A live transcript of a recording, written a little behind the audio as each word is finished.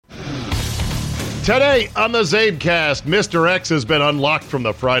Today on the CzabeCast, Mr. X has been unlocked from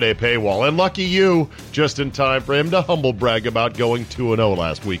the Friday paywall, and lucky you, just in time for him to humble brag about going 2-0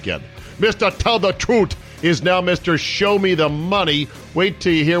 last weekend. Mr. Tell the Truth is now Mr. Show Me the Money. Wait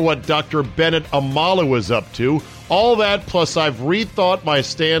till you hear what Dr. Bennett Amalu is up to. All that, plus I've rethought my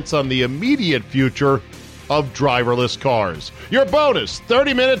stance on the immediate future of driverless cars. Your bonus,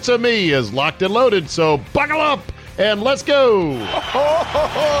 30 minutes of me, is locked and loaded, so buckle up and let's go.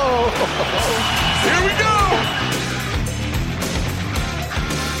 Here we go!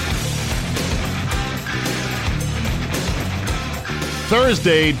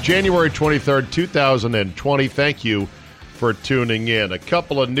 Thursday, January 23rd, 2020. Thank you for tuning in. A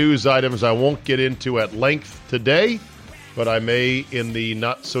couple of news items I won't get into at length today, but I may in the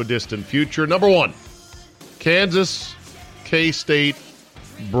not-so-distant future. Number one, Kansas, K-State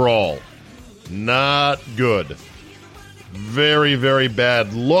brawl. Not good. Very, very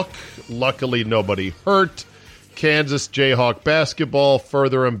bad look. Luckily, nobody hurt. Kansas Jayhawk basketball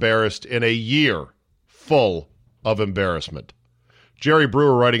further embarrassed in a year full of embarrassment. Jerry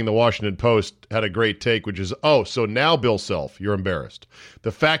Brewer, writing in the Washington Post, had a great take, which is, so now, Bill Self, you're embarrassed.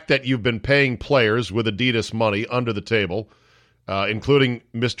 The fact that you've been paying players with Adidas money under the table, including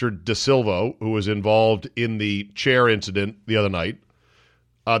Mr. DeSilvo, who was involved in the chair incident the other night,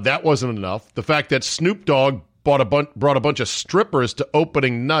 that wasn't enough. The fact that Snoop Dogg brought a bunch of strippers to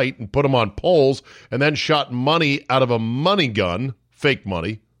opening night and put them on poles and then shot money out of a money gun, fake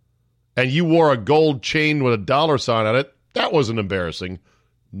money, and you wore a gold chain with a dollar sign on it, that wasn't embarrassing.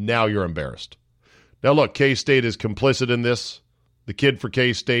 Now you're embarrassed. Now look, K-State is complicit in this. The kid for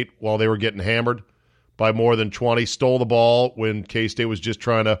K-State, while they were getting hammered by more than 20, stole the ball when Kansas was just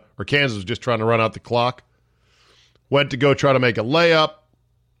trying to run out the clock. Went to go try to make a layup.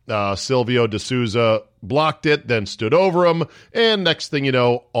 Silvio D'Souza blocked it, then stood over him, and next thing you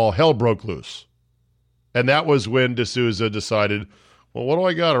know, all hell broke loose. And that was when D'Souza decided, well, what do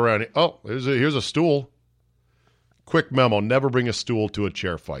I got around here? Oh, here's a stool. Quick memo, never bring a stool to a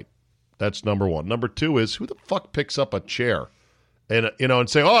chair fight. That's number one. Number two is, who the fuck picks up a chair? And, and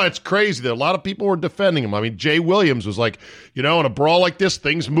say, it's crazy that a lot of people were defending him. I mean, Jay Williams was like, in a brawl like this,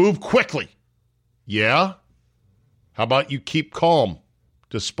 things move quickly. Yeah? How about you keep calm,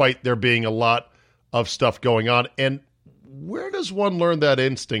 despite there being a lot of stuff going on? And where does one learn that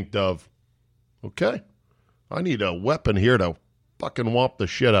instinct of, okay, I need a weapon here to fucking whomp the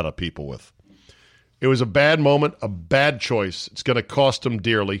shit out of people with? It was a bad moment, a bad choice. It's going to cost him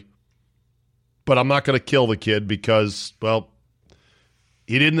dearly. But I'm not going to kill the kid because,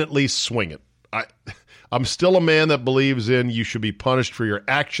 he didn't at least swing it. I'm still a man that believes in you should be punished for your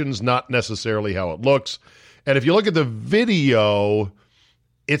actions, not necessarily how it looks. And if you look at the video,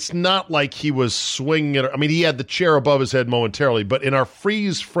 it's not like he was swinging it. I mean, he had the chair above his head momentarily, but in our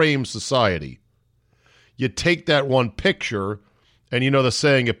freeze-frame society, you take that one picture, and the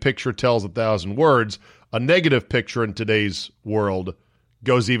saying, a picture tells 1,000 words. A negative picture in today's world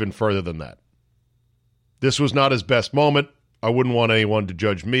goes even further than that. This was not his best moment. I wouldn't want anyone to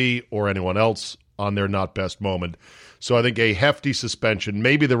judge me or anyone else on their not best moment. So I think a hefty suspension,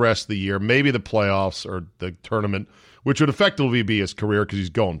 maybe the rest of the year, maybe the playoffs or the tournament, which would effectively be his career because he's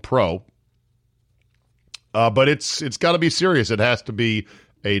going pro. But it's got to be serious. It has to be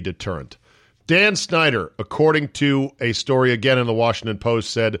a deterrent. Dan Snyder, according to a story again in the Washington Post,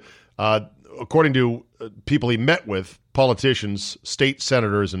 said, according to people he met with, politicians, state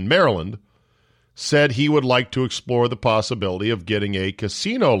senators in Maryland, said he would like to explore the possibility of getting a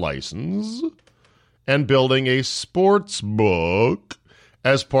casino license and building a sports book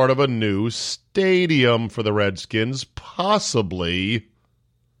as part of a new stadium for the Redskins, possibly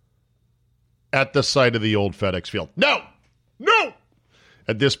at the site of the old FedEx Field. No!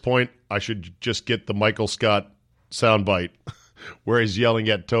 At this point, I should just get the Michael Scott soundbite where he's yelling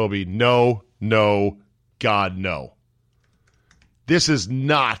at Toby, no, God, no. This is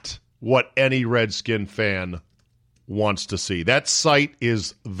not what any Redskin fan wants to see. That site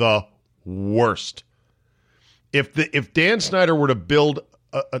is the worst. If Dan Snyder were to build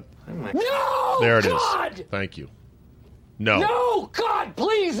No! There it God! is. Thank you. No. No! God,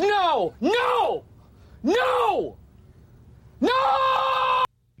 please, no! No! No! No!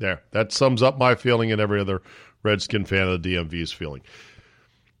 There. That sums up my feeling and every other Redskin fan of the DMV's feeling.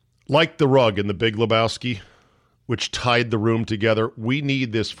 Like the rug in The Big Lebowski, which tied the room together, we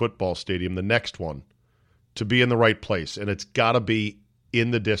need this football stadium, the next one, to be in the right place. And it's got to be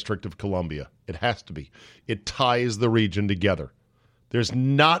in the District of Columbia. It has to be. It ties the region together. There's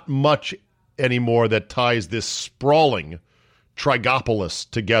not much anymore that ties this sprawling trigopolis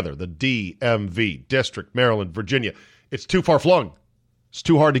together, the DMV, District, Maryland, Virginia. It's too far flung. It's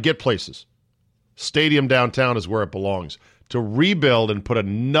too hard to get places. Stadium downtown is where it belongs. To rebuild and put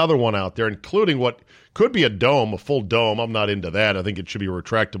another one out there, including what could be a dome, a full dome. I'm not into that. I think it should be a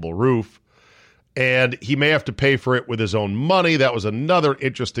retractable roof. And he may have to pay for it with his own money. That was another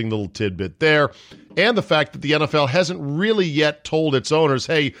interesting little tidbit there. And the fact that the NFL hasn't really yet told its owners,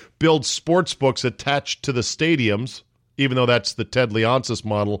 hey, build sports books attached to the stadiums, even though that's the Ted Leonsis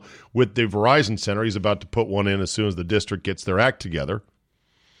model with the Verizon Center. He's about to put one in as soon as the district gets their act together.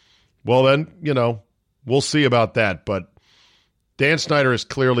 Well, then, we'll see about that. But Dan Snyder is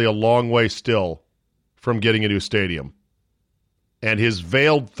clearly a long way still from getting a new stadium. And his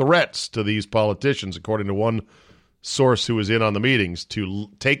veiled threats to these politicians, according to one source who was in on the meetings, to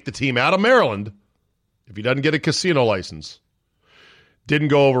take the team out of Maryland if he doesn't get a casino license, didn't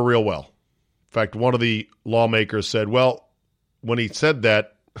go over real well. In fact, one of the lawmakers said, well, when he said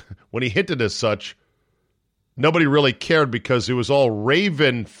that, when he hinted as such, nobody really cared because it was all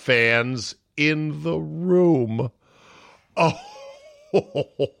Raven fans in the room. Oh,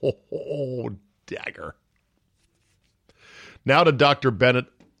 dagger. Now to Dr. Bennett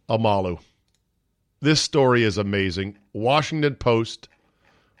Omalu. This story is amazing. Washington Post,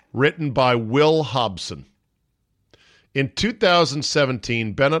 written by Will Hobson. In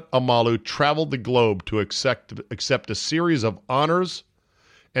 2017, Bennett Omalu traveled the globe to accept a series of honors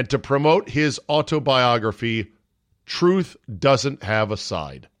and to promote his autobiography, Truth Doesn't Have a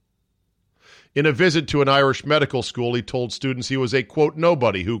Side. In a visit to an Irish medical school, he told students he was a, quote,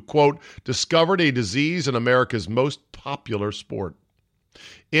 nobody who, quote, discovered a disease in America's most popular sport.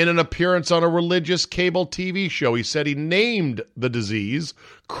 In an appearance on a religious cable TV show, he said he named the disease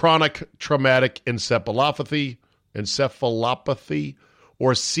chronic traumatic encephalopathy,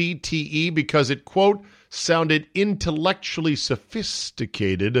 or CTE, because it, quote, sounded intellectually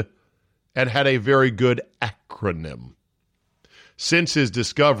sophisticated and had a very good acronym. Since his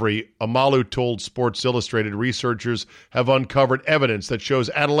discovery, Omalu told Sports Illustrated researchers have uncovered evidence that shows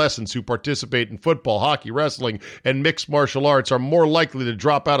adolescents who participate in football, hockey, wrestling, and mixed martial arts are more likely to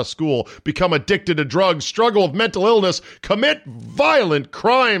drop out of school, become addicted to drugs, struggle with mental illness, commit violent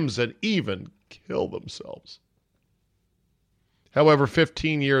crimes, and even kill themselves. However,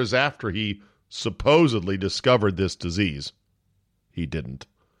 15 years after he supposedly discovered this disease, he didn't.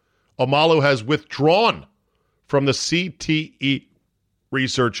 Omalu has withdrawn from the CTE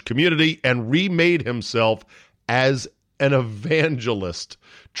research community and remade himself as an evangelist,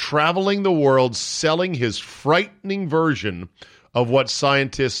 traveling the world selling his frightening version of what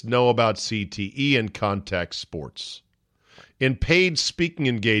scientists know about CTE and contact sports. In paid speaking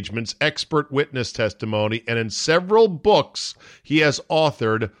engagements, expert witness testimony, and in several books he has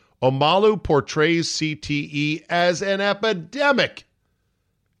authored, Omalu portrays CTE as an epidemic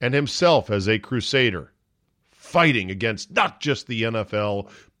and himself as a crusader, fighting against not just the NFL,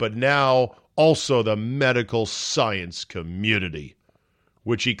 but now also the medical science community,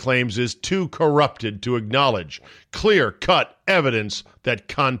 which he claims is too corrupted to acknowledge clear-cut evidence that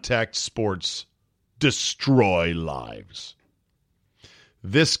contact sports destroy lives.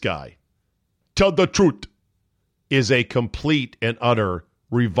 This guy, tell the truth, is a complete and utter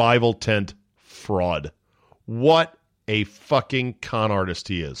revival tent fraud. What a fucking con artist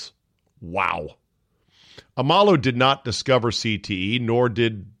he is. Wow. Omalu did not discover CTE, nor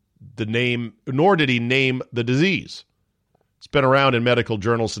did he name the disease. It's been around in medical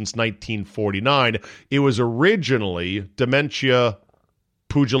journals since 1949. It was originally dementia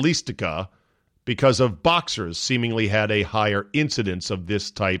pugilistica because of boxers seemingly had a higher incidence of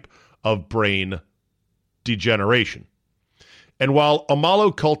this type of brain degeneration. And while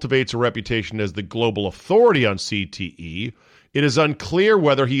Omalu cultivates a reputation as the global authority on CTE, it is unclear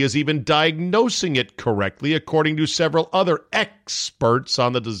whether he is even diagnosing it correctly, according to several other experts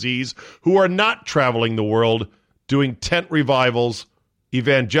on the disease who are not traveling the world doing tent revivals,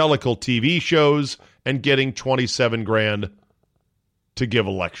 evangelical TV shows, and getting $27,000 to give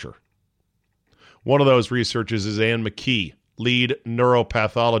a lecture. One of those researchers is Anne McKee, lead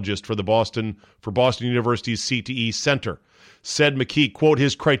neuropathologist for Boston University's CTE Center. Said McKee, quote,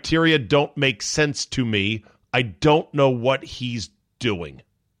 his criteria don't make sense to me. I don't know what he's doing.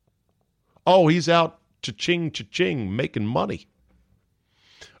 Oh, he's out cha-ching, cha-ching, making money.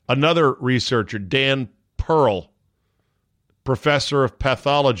 Another researcher, Dan Pearl, professor of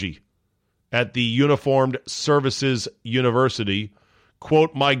pathology at the Uniformed Services University,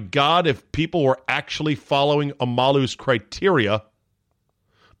 quote, my God, if people were actually following Omalu's criteria,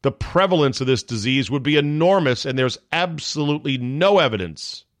 the prevalence of this disease would be enormous, and there's absolutely no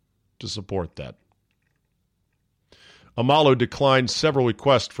evidence to support that. Omalu declined several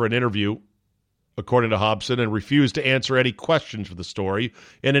requests for an interview, according to Hobson, and refused to answer any questions for the story.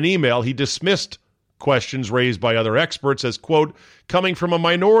 In an email, he dismissed questions raised by other experts as, quote, coming from a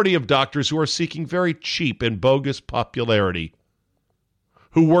minority of doctors who are seeking very cheap and bogus popularity,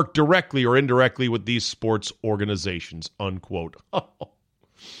 who work directly or indirectly with these sports organizations, unquote.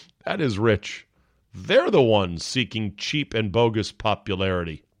 That is rich. They're the ones seeking cheap and bogus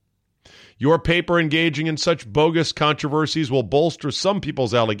popularity. Your paper engaging in such bogus controversies will bolster some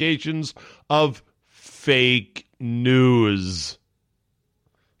people's allegations of fake news.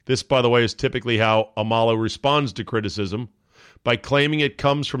 This, by the way, is typically how Amalo responds to criticism, by claiming it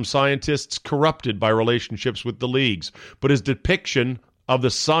comes from scientists corrupted by relationships with the leagues. But his depiction of the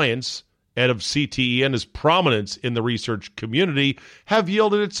science and of CTE and his prominence in the research community have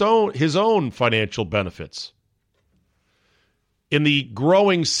yielded his own financial benefits. In the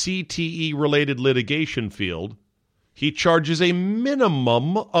growing CTE-related litigation field, he charges a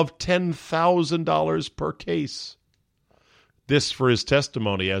minimum of $10,000 per case. This for his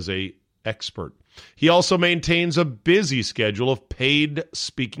testimony as an expert. He also maintains a busy schedule of paid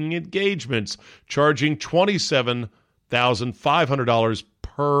speaking engagements, charging $27,500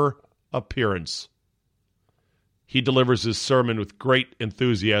 per appearance. He delivers his sermon with great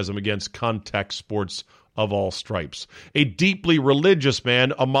enthusiasm against contact sports of all stripes. A deeply religious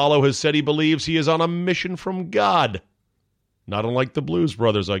man, Amalo has said he believes he is on a mission from God. Not unlike the Blues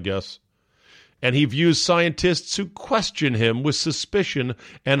Brothers, I guess. And he views scientists who question him with suspicion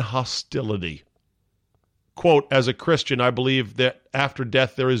and hostility. Quote, as a Christian, I believe that after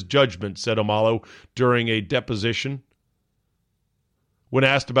death there is judgment, said Amalo during a deposition. When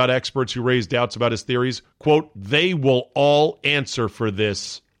asked about experts who raised doubts about his theories, quote, they will all answer for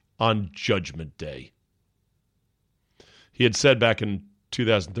this on Judgment Day. He had said back in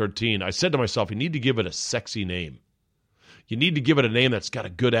 2013, I said to myself, you need to give it a sexy name. You need to give it a name that's got a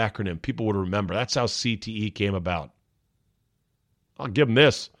good acronym people would remember. That's how CTE came about. I'll give him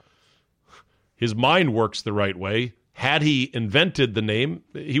this. His mind works the right way. Had he invented the name,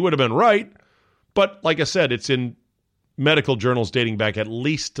 he would have been right. But like I said, it's in medical journals dating back at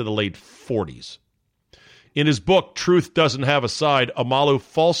least to the late 40s. In his book, Truth Doesn't Have a Side, Amalo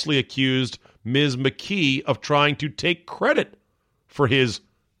falsely accused Ms. McKee of trying to take credit for his,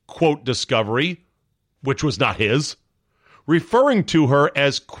 quote, discovery, which was not his, referring to her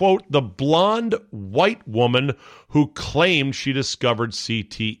as, quote, the blonde white woman who claimed she discovered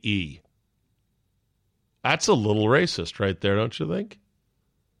CTE. That's a little racist right there, don't you think?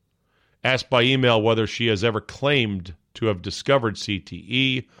 Asked by email whether she has ever claimed to have discovered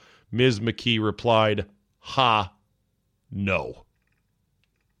CTE, Ms. McKee replied, no.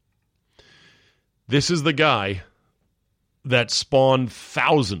 This is the guy that spawned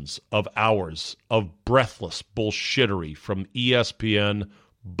thousands of hours of breathless bullshittery from ESPN,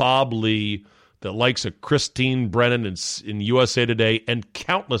 Bob Lee, the likes of Christine Brennan in USA Today, and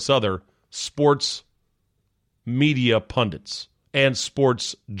countless other sports media pundits and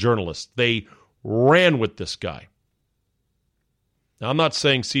sports journalists. They ran with this guy. Now, I'm not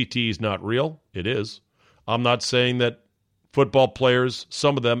saying CTE is not real. It is. I'm not saying that football players,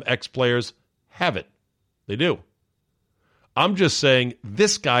 some of them ex-players, have it. They do. I'm just saying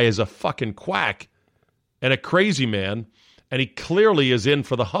this guy is a fucking quack and a crazy man, and he clearly is in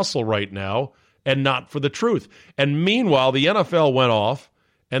for the hustle right now and not for the truth. And meanwhile, the NFL went off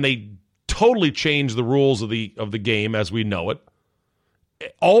and they totally changed the rules of the game as we know it.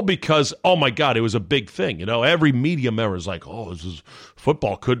 All because, oh my God, it was a big thing. You know, every media member is like, oh,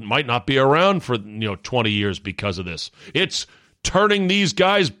 football might not be around for 20 years because of this. It's turning these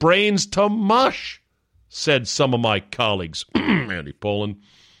guys' brains to mush, said some of my colleagues. Andy Pollin,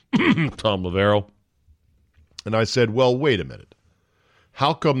 Tom Lavero. And I said, well, wait a minute.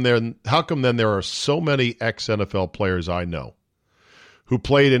 How come then there are so many ex-NFL players I know who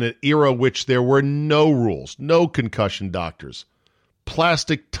played in an era which there were no rules, no concussion doctors,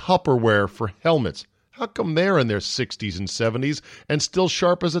 plastic Tupperware for helmets? How come they're in their 60s and 70s and still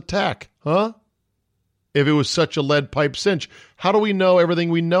sharp as a tack, huh? If it was such a lead pipe cinch, how do we know everything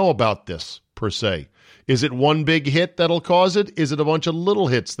we know about this, per se? Is it one big hit that'll cause it? Is it a bunch of little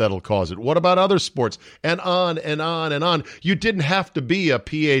hits that'll cause it? What about other sports? And on and on and on. You didn't have to be a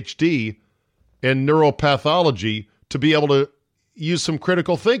PhD in neuropathology to be able to use some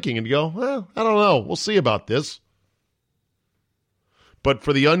critical thinking and go, well, I don't know. We'll see about this. But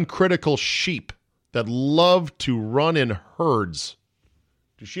for the uncritical sheep that love to run in herds,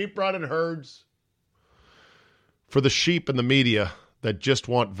 do sheep run in herds? For the sheep in the media that just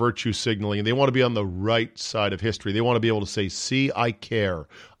want virtue signaling, and they want to be on the right side of history. They want to be able to say, see, I care.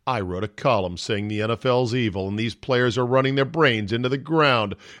 I wrote a column saying the NFL's evil, and these players are running their brains into the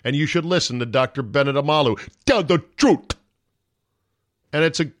ground, and you should listen to Dr. Bennett Amalu. Tell the truth. And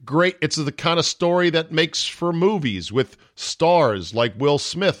it's the kind of story that makes for movies with stars like Will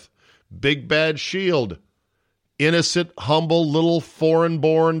Smith, Big Bad Shield, innocent, humble, little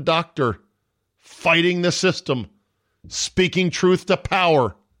foreign-born doctor fighting the system, speaking truth to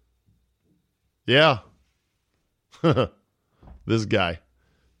power. Yeah. This guy,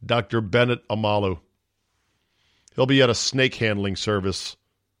 Dr. Bennett Amalu. He'll be at a snake handling service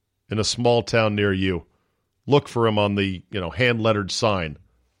in a small town near you. Look for him on the, hand-lettered sign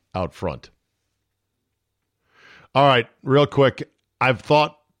out front. All right, real quick. I've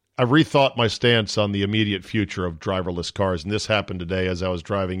rethought my stance on the immediate future of driverless cars, and this happened today as I was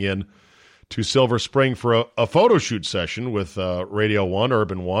driving in to Silver Spring for a photo shoot session with Radio 1,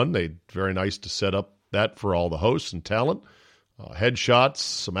 Urban 1. They very nice to set up that for all the hosts and talent. Headshots,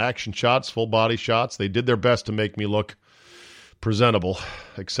 some action shots, full body shots. They did their best to make me look presentable,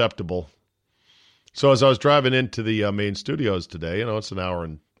 acceptable. So as I was driving into the main studios today, it's an hour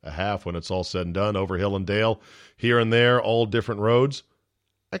and a half when it's all said and done, over hill and dale, here and there, all different roads.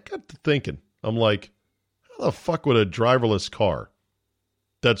 I got to thinking, I'm like, how the fuck would a driverless car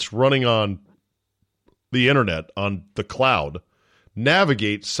that's running on the internet, on the cloud,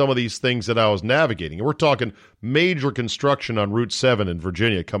 navigate some of these things that I was navigating? And we're talking major construction on Route 7 in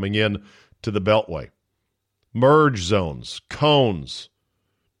Virginia coming in to the Beltway. Merge zones, cones,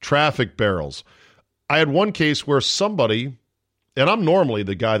 traffic barrels. I had one case where somebody, and I'm normally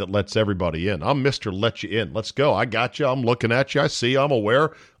the guy that lets everybody in. I'm Mr. Let You In. Let's go. I got you. I'm looking at you. I see you. I'm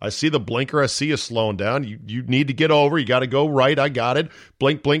aware. I see the blinker. I see you slowing down. You need to get over. You got to go right. I got it.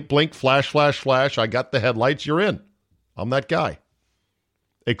 Blink, blink, blink. Flash, flash, flash. I got the headlights. You're in. I'm that guy.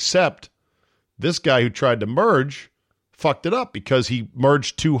 Except this guy who tried to merge fucked it up because he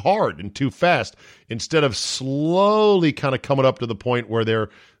merged too hard and too fast instead of slowly kind of coming up to the point where there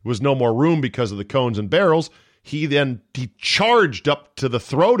was no more room because of the cones and barrels. He charged up to the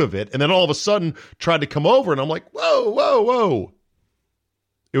throat of it and then all of a sudden tried to come over, and I'm like, whoa, whoa, whoa.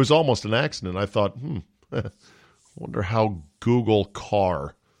 It was almost an accident. I thought, wonder how Google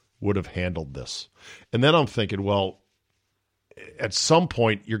Car would have handled this. And then I'm thinking, well, at some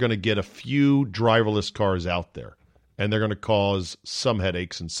point you're going to get a few driverless cars out there, and they're going to cause some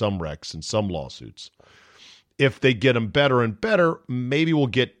headaches and some wrecks and some lawsuits. If they get them better and better, maybe we'll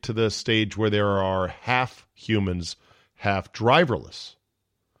get to the stage where there are half humans, half driverless.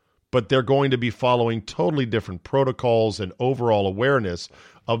 But they're going to be following totally different protocols and overall awareness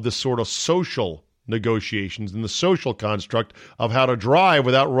of the sort of social negotiations and the social construct of how to drive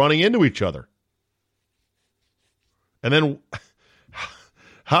without running into each other. And then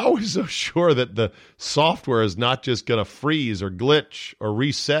how are we so sure that the software is not just going to freeze or glitch or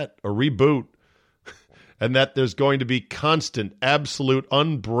reset or reboot, and that there's going to be constant, absolute,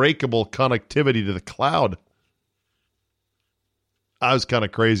 unbreakable connectivity to the cloud? I was kind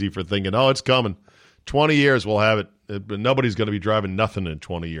of crazy for thinking, it's coming. 20 years we'll have it. Nobody's going to be driving nothing in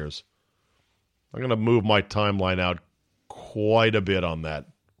 20 years. I'm going to move my timeline out quite a bit on that,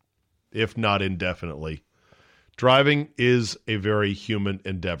 if not indefinitely. Driving is a very human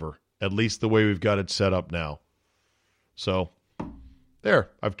endeavor, at least the way we've got it set up now. So,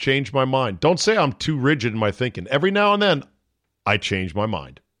 there, I've changed my mind. Don't say I'm too rigid in my thinking. Every now and then, I change my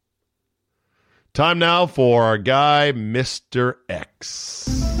mind. Time now for our guy, Mr. X.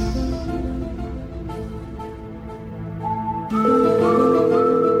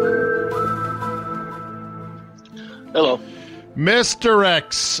 Hello. Mr.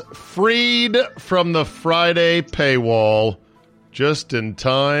 X, freed from the Friday paywall, just in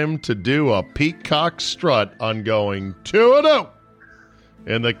time to do a peacock strut on going 2-0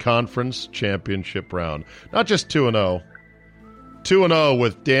 in the conference championship round. Not just 2-0, 2-0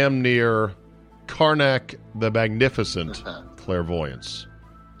 with damn near Karnak the Magnificent clairvoyance.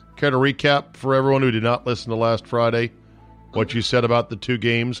 Care to recap for everyone who did not listen to last Friday what you said about the two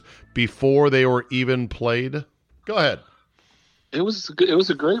games before they were even played? Go ahead. It was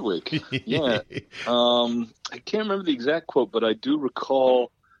a great week. Yeah. I can't remember the exact quote, but I do recall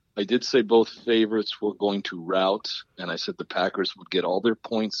I did say both favorites were going to rout, and I said the Packers would get all their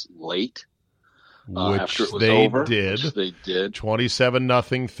points late. After it was over, which they did. 27-0,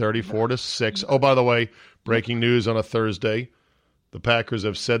 34-6. Oh, by the way, breaking news on a Thursday. The Packers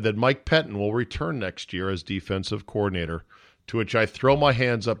have said that Mike Pettin will return next year as defensive coordinator, to which I throw my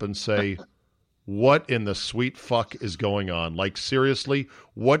hands up and say, what in the sweet fuck is going on? Like, seriously,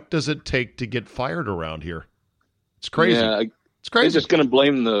 what does it take to get fired around here? It's crazy. Yeah, it's crazy. They're just going to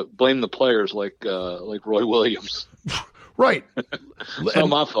blame the players like Roy Williams. Right. It's not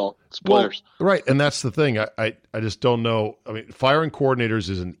my fault. It's players. Well, right, and that's the thing. I just don't know. I mean, firing coordinators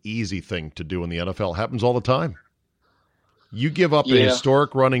is an easy thing to do in the NFL. It happens all the time. You give up a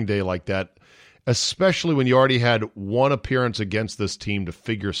historic running day like that, especially when you already had one appearance against this team to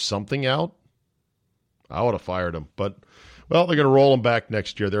figure something out. I would have fired him. But, well, they're going to roll him back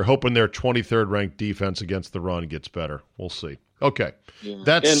next year. They're hoping their 23rd ranked defense against the run gets better. We'll see. Okay. Yeah.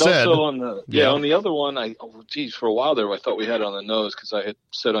 That and said. Also on the other one, for a while there, I thought we had it on the nose because I had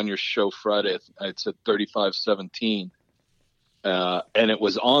said on your show Friday, I had said 35-17. And it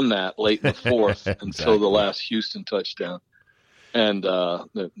was on that late in the fourth until the last Houston touchdown. And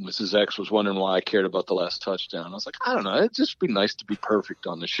Mrs. X was wondering why I cared about the last touchdown. I was like, I don't know. It'd just be nice to be perfect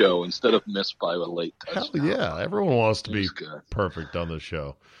on the show instead of missed by a late touchdown. Hell yeah. Everyone wants to be perfect on the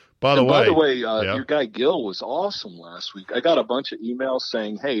show. By the way, your guy Gil was awesome last week. I got a bunch of emails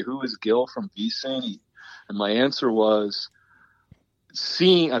saying, hey, who is Gil from VSIN? And my answer was,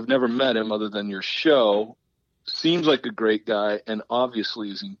 I've never met him other than your show. Seems like a great guy and obviously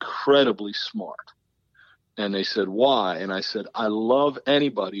is incredibly smart. And they said, why? And I said, I love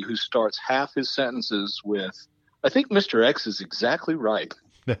anybody who starts half his sentences with, I think Mr. X is exactly right,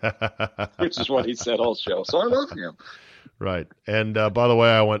 which is what he said all show. So I love him. Right. And by the way,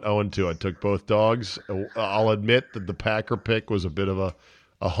 I went 0-2. I took both dogs. I'll admit that the Packer pick was a bit of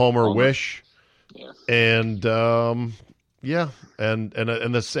a homer wish. Yeah. And, and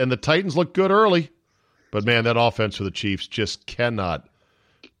the Titans look good early. But, man, that offense for the Chiefs just cannot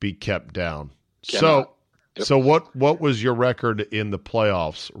be kept down. So what was your record in the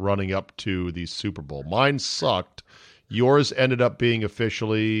playoffs running up to the Super Bowl? Mine sucked. Yours ended up being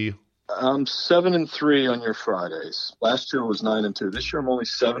officially 7-3 on your Fridays. Last year was 9-2. This year I'm only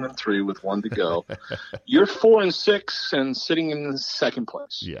 7-3 with one to go. You're 4-6 and sitting in second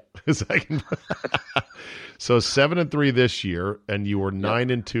place. Yeah, second. So 7-3 this year, and you were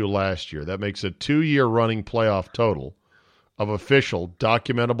 9-2 last year. That makes a 2-year running playoff total of official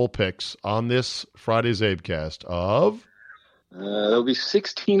documentable picks on this Friday's CzabeCast of? It'll be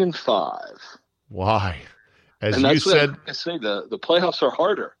 16-5. Why? As and you that's said, what I say the playoffs are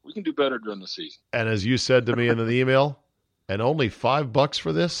harder. We can do better during the season. And as you said to me in the email, and only $5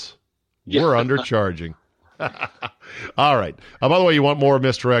 for this? We're undercharging. All right. By the way, you want more of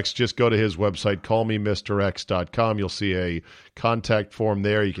Mr. X, just go to his website, callmemrx.com. You'll see a contact form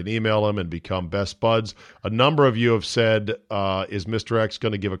there. You can email him and become best buds. A number of you have said, is Mr. X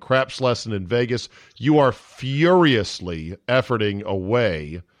going to give a craps lesson in Vegas? You are furiously efforting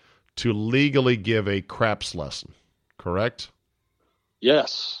away to legally give a craps lesson, correct?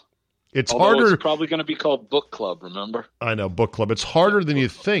 Yes. It's harder. It's probably going to be called book club, remember? I know, book club. It's harder than you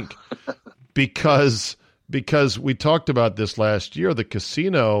think because we talked about this last year. The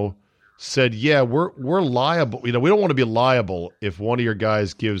casino said, yeah, we're liable. We don't want to be liable if one of your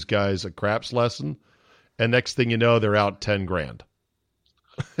guys gives guys a craps lesson, and next thing you know, they're out $10,000.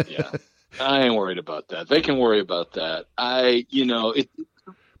 Yeah. I ain't worried about that. They can worry about that.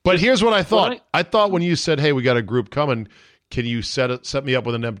 But here's what I thought. I thought when you said, hey, we got a group coming, can you set me up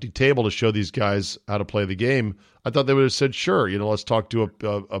with an empty table to show these guys how to play the game? I thought they would have said, sure, let's talk to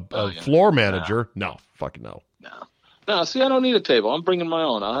a floor manager. No, fucking no. No, see, I don't need a table. I'm bringing my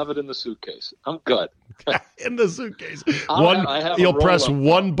own. I'll have it in the suitcase. I'm good. In the suitcase. You'll press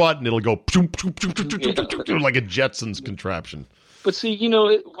one button, it'll go like a Jetsons contraption. But see,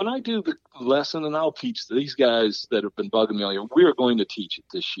 when I do the lesson, and I'll teach these guys that have been bugging me all year, we are going to teach it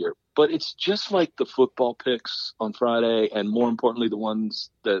this year. But it's just like the football picks on Friday, and more importantly, the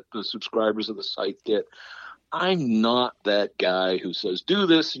ones that the subscribers of the site get. I'm not that guy who says, do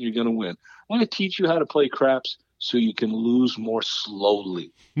this and you're going to win. I'm going to teach you how to play craps so you can lose more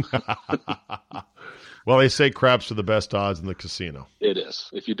slowly. Well, they say craps are the best odds in the casino. It is,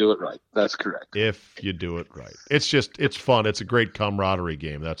 if you do it right. That's correct. If you do it right. It's fun. It's a great camaraderie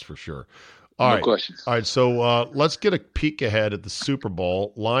game, that's for sure. No questions. All right, so let's get a peek ahead at the Super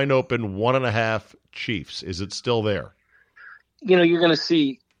Bowl. Line open 1.5 Chiefs. Is it still there? You're going to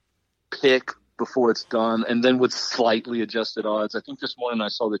see pick before it's done, and then with slightly adjusted odds. I think this morning I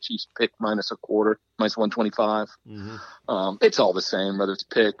saw the Chiefs pick -0.25, -125. Mm-hmm. It's all the same, whether it's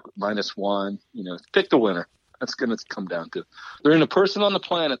pick, -1, pick the winner. That's going to come down to. There ain't a person on the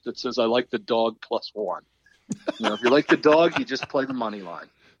planet that says, I like the dog +1. If you like the dog, you just play the money line.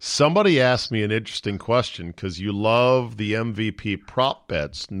 Somebody asked me an interesting question because you love the MVP prop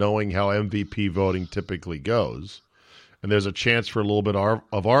bets, knowing how MVP voting typically goes. And there's a chance for a little bit of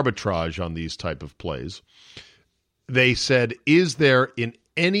arbitrage on these type of plays. They said, is there in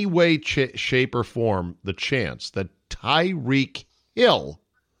any way, shape, or form the chance that Tyreek Hill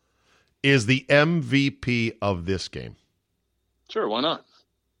is the MVP of this game? Sure, why not?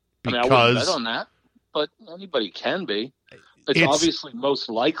 Because I wouldn't bet on that, but anybody can be. It's obviously most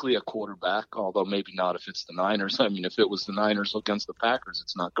likely a quarterback, although maybe not if it's the Niners. I mean, if it was the Niners against the Packers,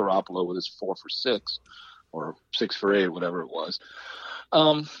 it's not Garoppolo with his 4 for 6 or 6 for 8, whatever it was.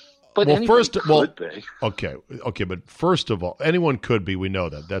 But could be. Okay, but first of all, anyone could be. We know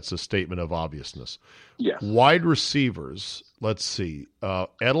that. That's a statement of obviousness. Yeah. Wide receivers, let's see.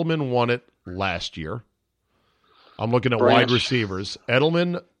 Edelman won it last year. I'm looking at wide receivers.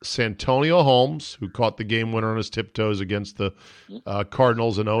 Edelman, Santonio Holmes, who caught the game winner on his tiptoes against the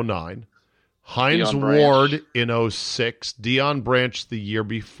Cardinals in 2009. Hines Ward in 2006. Deion Branch the year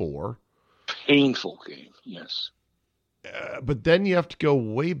before. Painful game, yes. But then you have to go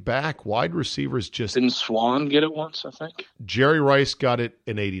way back. Wide receivers just... Didn't Swan get it once, I think? Jerry Rice got it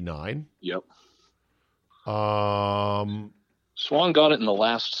in 89. Yep. Swan got it in the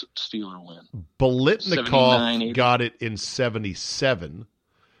last Steeler win. Bolitnikov got it in 77.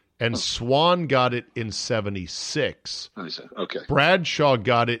 And Swan got it in 76. Okay. Bradshaw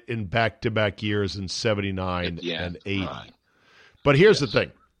got it in back-to-back years in 79 and 80. Right. But here's the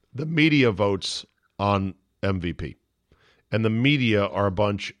thing. The media votes on MVP. And the media are a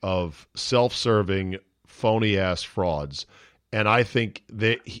bunch of self-serving, phony-ass frauds. And I think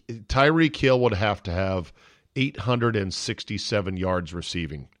that Tyreek Hill would have to have 867 yards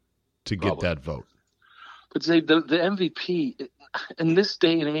receiving to get that vote. But the MVP, in this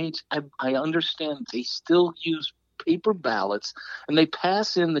day and age, I understand they still use paper ballots, and they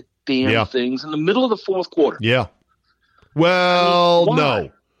pass in the damn things in the middle of the fourth quarter. Yeah. Well,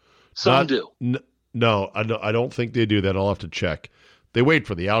 no. Some do. No, I don't think they do that. I'll have to check. They wait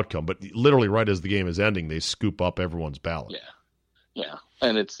for the outcome, but literally right as the game is ending, they scoop up everyone's ballot. Yeah.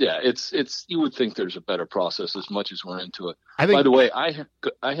 And it's you would think there's a better process as much as we're into it. By the way, I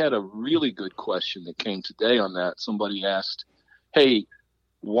had a really good question that came today on that. Somebody asked, "Hey,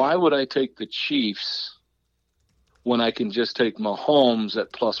 why would I take the Chiefs when I can just take Mahomes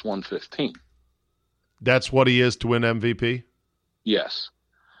at plus 115?" That's what he is to win MVP? Yes.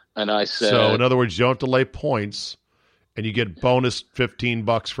 And I said, so in other words, you don't have to lay points, and you get bonus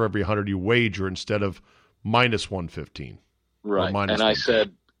 $15 for every 100 you wager instead of minus 115. Right. And I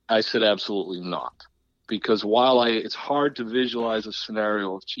said absolutely not, because while it's hard to visualize a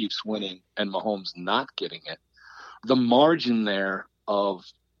scenario of Chiefs winning and Mahomes not getting it, the margin there of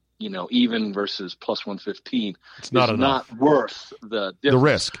even versus plus 115 it's not is not worth the difference. The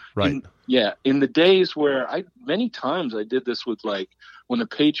risk, right? In the days where many times I did this with when the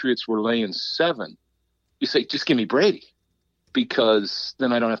Patriots were laying 7, you say, just give me Brady, because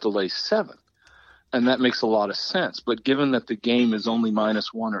then I don't have to lay 7. And that makes a lot of sense. But given that the game is only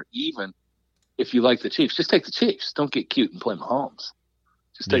 -1 or even, if you like the Chiefs, just take the Chiefs. Don't get cute and play Mahomes.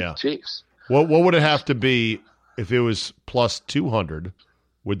 Just take the Chiefs. What would it have to be if it was plus 200?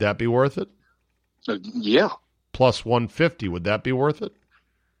 Would that be worth it? Yeah. Plus 150, would that be worth it?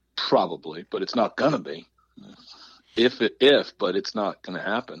 Probably, but it's not going to be. But it's not going to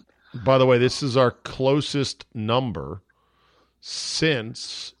happen. By the way, this is our closest number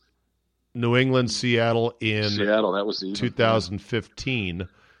since New England, Seattle in that was 2015.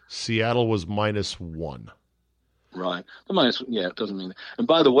 Seattle was -1. Right. The it doesn't mean that. And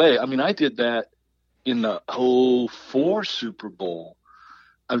by the way, I did that in the 2004 Super Bowl.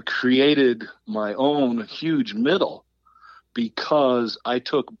 I created my own huge middle because I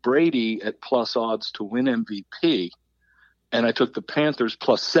took Brady at plus odds to win MVP, and I took the Panthers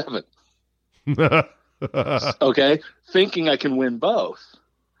plus 7. Okay? Thinking I can win both.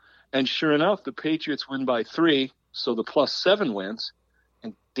 And sure enough, the Patriots win by 3, so the plus 7 wins,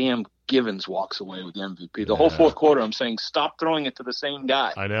 and damn Givens walks away with the MVP. The whole fourth quarter, I'm saying, stop throwing it to the same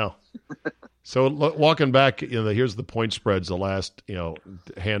guy. I know. So walking back, here's the point spreads the last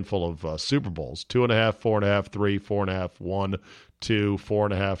handful of Super Bowls: 2.5, 4.5, 3, 4.5, 1, 2,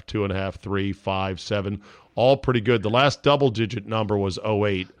 4.5, 2.5, 3, 5, 7, all pretty good. The last double-digit number was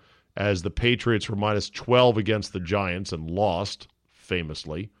 2008, as the Patriots were -12 against the Giants and lost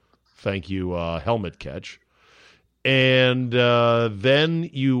famously. Thank you, helmet catch. And then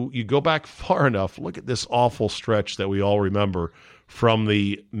you go back far enough. Look at this awful stretch that we all remember from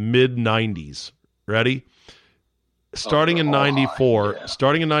the mid-'90s. Ready? Starting in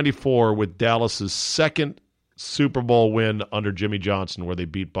 94 with Dallas's second Super Bowl win under Jimmy Johnson, where they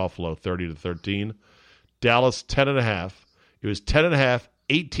beat Buffalo 30-13. Dallas 10.5. It was 10.5,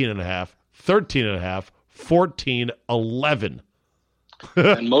 18.5, 13.5, 14, 11.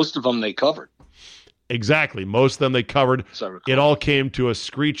 And most of them they covered. Exactly. Most of them they covered. It all came to a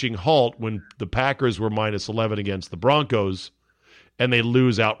screeching halt when the Packers were -11 against the Broncos, and they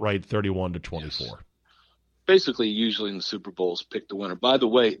lose outright 31-24. Yes. Basically, usually in the Super Bowls, pick the winner. By the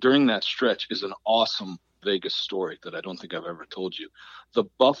way, during that stretch is an awesome Vegas story that I don't think I've ever told you. The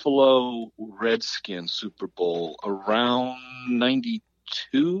Buffalo Redskins Super Bowl around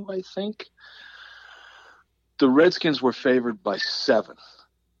 92, I think. The Redskins were favored by 7.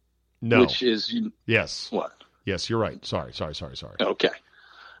 No. Which is... Yes. What? Yes, you're right. Sorry. Okay.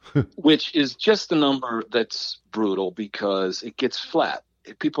 Which is just a number that's brutal because it gets flat.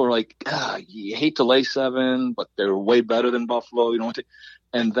 People are like, you hate to lay 7, but they're way better than Buffalo. You know what?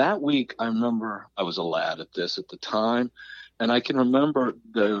 And that week, I remember I was a lad at the time, and I can remember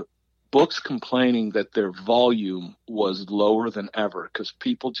the books complaining that their volume was lower than ever because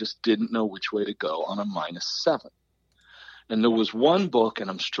people just didn't know which way to go on a -7. And there was one book, and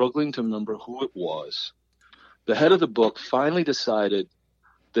I'm struggling to remember who it was. The head of the book finally decided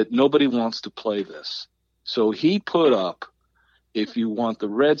that nobody wants to play this. So he put up, if you want the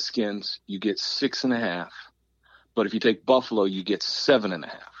Redskins, you get 6.5. But if you take Buffalo, you get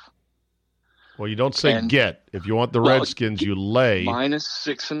 7.5. Well, you don't say get. If you want the Redskins, you lay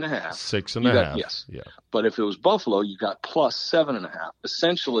 -6.5. 6.5. Yes. Yeah. But if it was Buffalo, you got plus 7.5,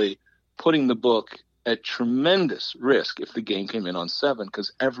 essentially putting the book at tremendous risk if the game came in on 7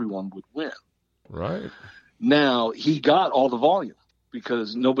 because everyone would win. Right. Now, he got all the volume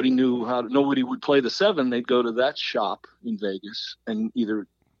because nobody would play the 7. They'd go to that shop in Vegas and either,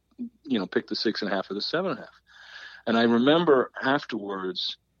 pick the 6.5 or the 7.5. And I remember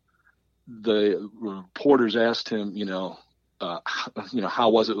afterwards, the reporters asked him, how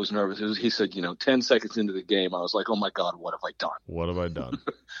was it? Was nervous. He said, 10 seconds into the game, I was like, oh my God, what have I done? What have I done?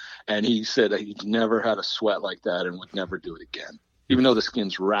 And he said that he'd never had a sweat like that and would never do it again, even though the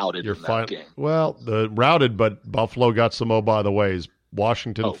Skins routed in that game. Well, the routed, but Buffalo got some by the ways.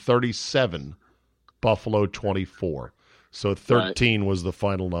 Washington 37, Buffalo 24. So 13 was the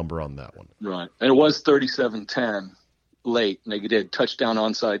final number on that one. Right. And it was 37-10 late. And they did touchdown,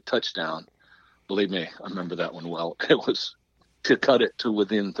 onside, touchdown. Believe me, I remember that one well. It was to cut it to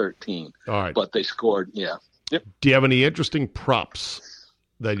within 13. All right. But they scored, yeah. Yep. Do you have any interesting props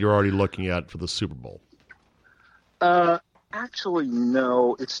that you're already looking at for the Super Bowl? Actually,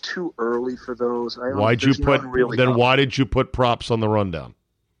 no. It's too early for those. Why did you put props on the rundown?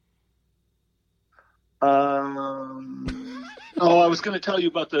 I was going to tell you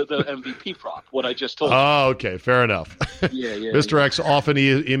about the MVP prop, what I just told you. Oh, okay. Fair enough. Yeah. Mr. X often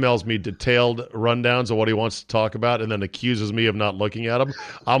emails me detailed rundowns of what he wants to talk about and then accuses me of not looking at them.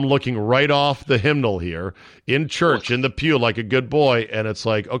 I'm looking right off the hymnal here in church, in the pew, like a good boy, and it's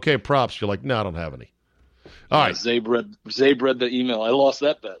like, okay, props. You're like, no, I don't have any. All right. Zabe read the email. I lost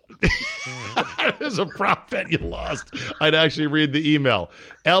that bet. There's a prop bet you lost. I'd actually read the email.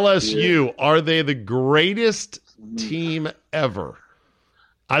 LSU, Are they the greatest team ever?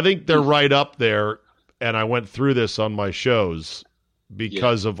 I think they're right up there, and I went through this on my shows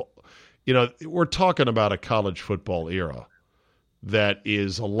because of, we're talking about a college football era that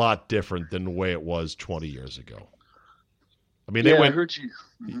is a lot different than the way it was 20 years ago. I mean, I heard you.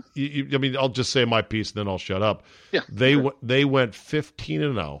 Mm-hmm. I'll just say my piece and then I'll shut up. Yeah, they went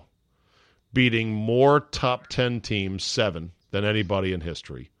 15-0, beating more top 10 teams, 7, than anybody in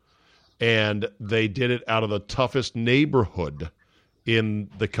history. And they did it out of the toughest neighborhood in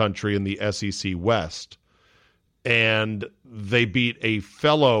the country in the SEC West. And they beat a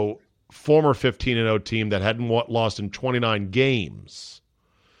fellow former 15-0 team that hadn't lost in 29 games.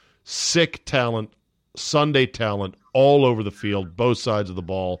 Sick talent, Sunday talent, all over the field, both sides of the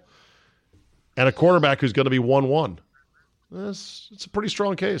ball, and a quarterback who's going to be 1-1. It's a pretty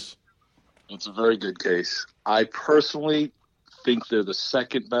strong case. It's a very good case. I personally think they're the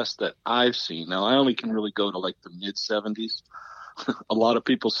second best that I've seen. Now, I only can really go to like the mid-70s. A lot of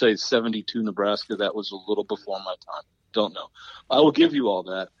people say 72 Nebraska. That was a little before my time. Don't know. I will give you all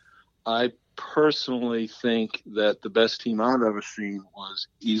that. I personally think that the best team I've ever seen was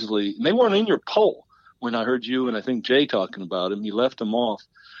easily – and they weren't in your poll when I heard you and I think Jay talking about them. You left them off.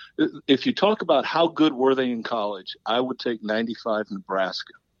 If you talk about how good were they in college, I would take 95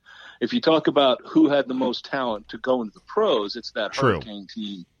 Nebraska. If you talk about who had the most talent to go into the pros, it's that Hurricane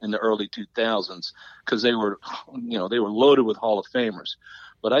team in the early 2000s because they were loaded with Hall of Famers.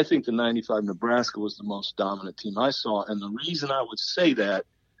 But I think the 95 Nebraska was the most dominant team I saw. And the reason I would say that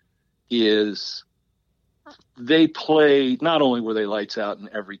is they played, not only were they lights out in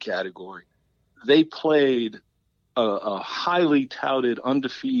every category, they played a highly touted,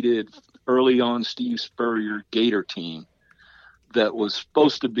 undefeated, early on Steve Spurrier Gator team that was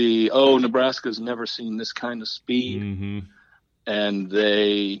supposed to be, Nebraska's never seen this kind of speed. Mm-hmm. And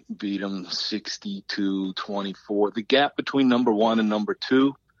they beat them 62-24. The gap between number 1 and number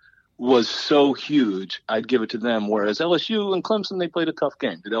 2 was so huge, I'd give it to them. Whereas LSU and Clemson, they played a tough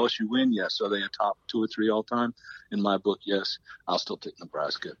game. Did LSU win? Yes. Are they a top 2 or 3 all time? In my book, yes. I'll still take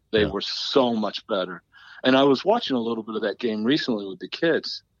Nebraska. They were so much better. And I was watching a little bit of that game recently with the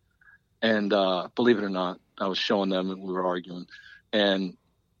kids. And believe it or not, I was showing them and we were arguing. And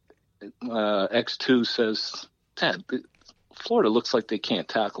X2 says, Dad, Florida looks like they can't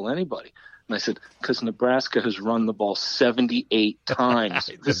tackle anybody. And I said, because Nebraska has run the ball 78 times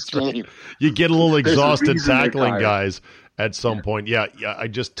this game. You get a little exhausted tackling guys at some point. Yeah, I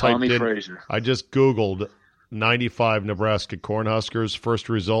just typed in. Frazier. I just Googled 95 Nebraska Cornhuskers. First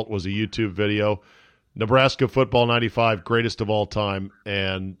result was a YouTube video. Nebraska football 95, greatest of all time.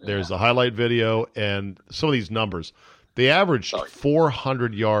 And there's a highlight video and some of these numbers. They averaged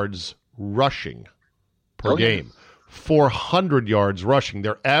 400 yards rushing per game. 400 yards rushing.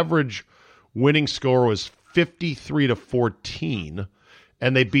 Their average winning score was 53-14,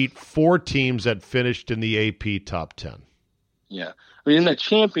 and they beat 4 teams that finished in the AP top 10. Yeah. I mean, in that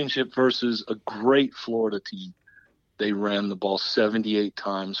championship versus a great Florida team, they ran the ball 78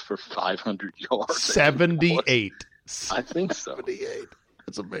 times for 500 yards. 78. I think so. 78.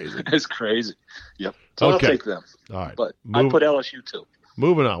 That's amazing. It's crazy. Yep. So I'll take them. All right. But I put LSU too.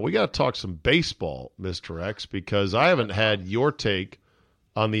 Moving on. We got to talk some baseball, Mr. X, because I haven't had your take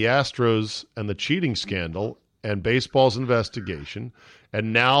on the Astros and the cheating scandal and baseball's investigation,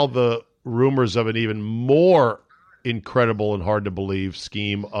 and now the rumors of an even more incredible and hard to believe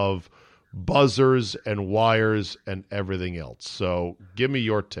scheme of buzzers and wires and everything else. So give me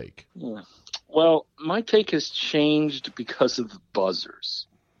your take. Yeah. Well, my take has changed because of the buzzers.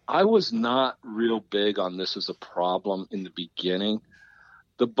 I was not real big on this as a problem in the beginning.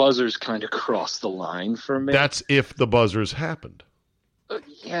 The buzzers kind of crossed the line for me. That's if the buzzers happened.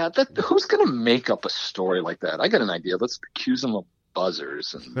 Who's going to make up a story like that? I got an idea. Let's accuse them of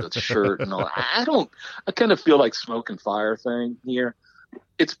buzzers and the shirt and all. I kind of feel like smoke and fire thing here.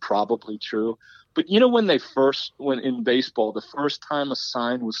 It's probably true. But when in baseball, the first time a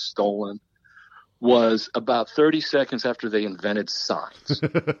sign was stolen was about 30 seconds after they invented signs.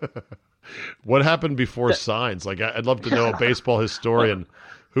 What happened before signs? Like, I'd love to know a baseball historian.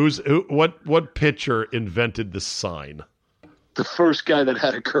 What pitcher invented the sign? The first guy that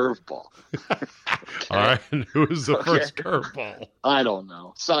had a curveball. Okay. All right. And who was the first curveball? I don't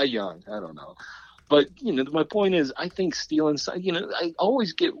know. Cy Young. I don't know. But, my point is, I think stealing, I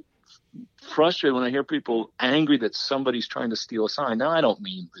always get frustrated when I hear people angry that somebody's trying to steal a sign. Now, I don't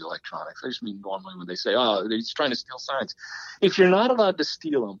mean the electronics. I just mean normally when they say, he's trying to steal signs. If you're not allowed to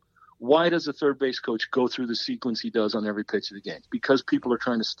steal them, why does a third base coach go through the sequence he does on every pitch of the game? Because people are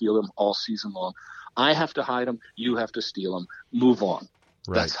trying to steal them all season long. I have to hide them. You have to steal them. Move on.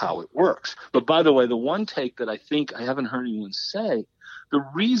 Right. That's how it works. But by the way, the one take that I think I haven't heard anyone say, the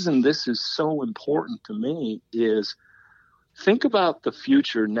reason this is so important to me is think about the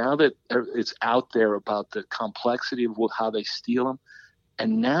future now that it's out there about the complexity of how they steal them.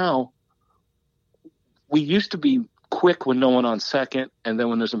 And now we used to be quick when no one on second, and then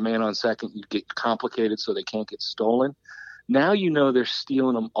when there's a man on second, you get complicated so they can't get stolen. Now they're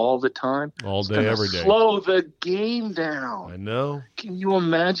stealing them all the time. All day, every day. Slow the game down. I know. Can you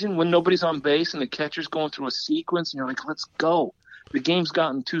imagine when nobody's on base and the catcher's going through a sequence and you're like, let's go. The game's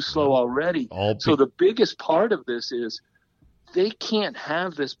gotten too slow already. So the biggest part of this is they can't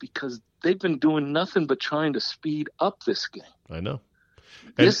have this because they've been doing nothing but trying to speed up this game. I know.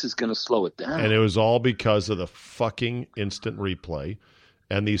 This is going to slow it down. And it was all because of the fucking instant replay.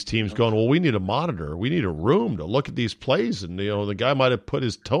 And these teams going, well, we need a monitor. We need a room to look at these plays. And, the guy might have put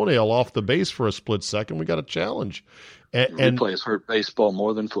his toenail off the base for a split second. We got a challenge. And replay has hurt baseball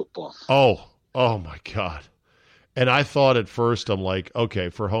more than football. Oh, my God. And I thought at first, I'm like, okay,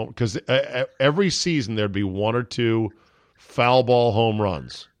 for home, because every season there'd be 1 or 2 foul ball home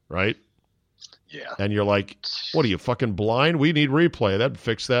runs, right? Yeah. And you're like, what are you, fucking blind? We need replay. That'd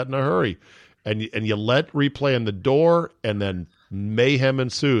fix that in a hurry. And you let replay in the door, and then mayhem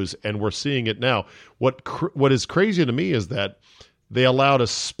ensues, and we're seeing it now. What is crazy to me is that they allowed a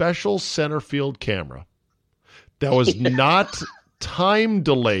special center field camera that was not time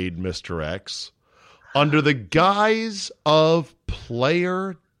delayed, Mr. X, under the guise of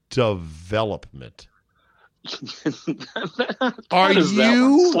player development. Are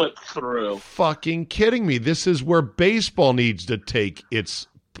you slip through? Fucking kidding me? This is where baseball needs to take its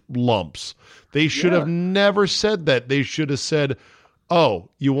lumps. They should have never said that. They should have said, oh,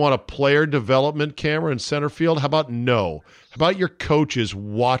 you want a player development camera in center field? How about no? How about your coaches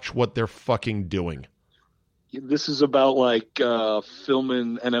watch what they're fucking doing? This is about like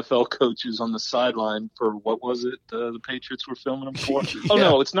filming NFL coaches on the sideline for what was it? The Patriots were filming them for. Yeah. Oh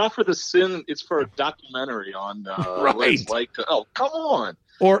no, it's not for the sin. It's for a documentary on what it's like to. Oh, come on.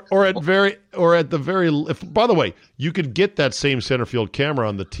 Or at the very. By the way, you could get that same center field camera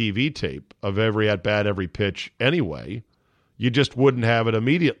on the TV tape of every at bat, every pitch. Anyway, you just wouldn't have it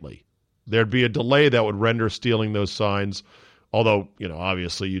immediately. There'd be a delay that would render stealing those signs. Although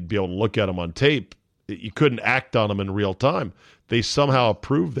obviously you'd be able to look at them on tape. You couldn't act on them in real time. They somehow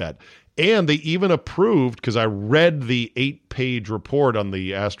approved that. And they even approved, because I read the 8-page report on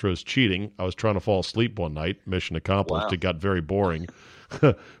the Astros cheating. I was trying to fall asleep one night. Mission accomplished. Wow. It got very boring.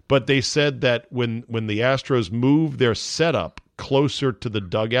 But they said that when the Astros moved their setup closer to the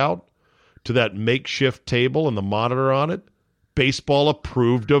dugout, to that makeshift table and the monitor on it, baseball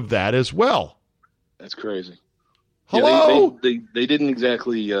approved of that as well. That's crazy. Hello. Yeah, they didn't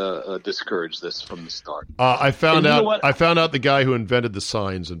exactly discourage this from the start. I found out the guy who invented the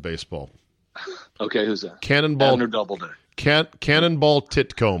signs in baseball. Okay, who's that? Cannonball Doubleday. Cannonball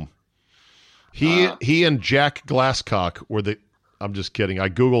Titcomb. He and Jack Glasscock were the. I'm just kidding. I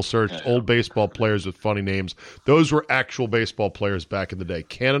Google searched old baseball players with funny names. Those were actual baseball players back in the day.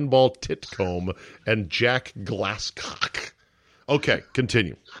 Cannonball Titcomb and Jack Glasscock. Okay,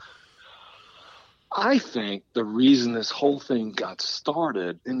 continue. I think the reason this whole thing got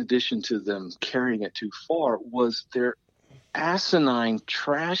started, in addition to them carrying it too far, was their asinine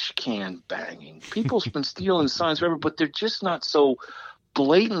trash can banging. People's been stealing signs forever, but they're just not so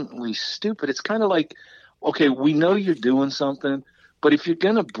blatantly stupid. It's kind of like, okay, we know you're doing something, but if you're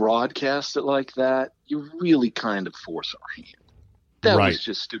going to broadcast it like that, you really kind of force our hand. That was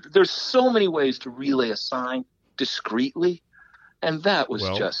just stupid. There's so many ways to relay a sign discreetly. And that was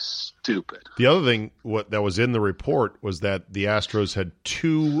just stupid. The other thing that was in the report was that the Astros had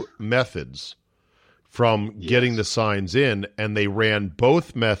 2 methods from getting the signs in, and they ran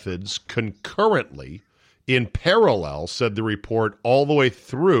both methods concurrently in parallel, said the report, all the way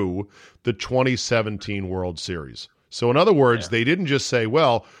through the 2017 World Series. So in other words, they didn't just say,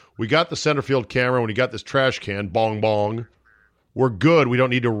 well, we got the center field camera when you got this trash can, bong, bong. We're good. We don't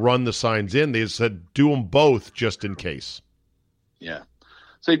need to run the signs in. They said do them both just in case. Yeah.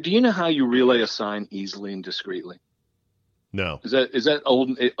 So, do you know how you relay a sign easily and discreetly? No. Is that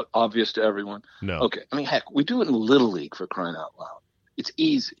obvious to everyone? No. Okay. I mean, heck, we do it in Little League, for crying out loud. It's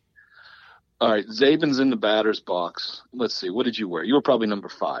easy. All right. Zabin's in the batter's box. Let's see. What did you wear? You were probably number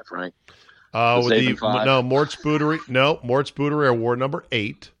 5, right? Mort Spootery. No, Mort Spootery. I wore number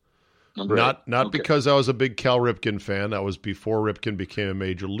 8. Not okay. Because I was a big Cal Ripken fan. That was before Ripken became a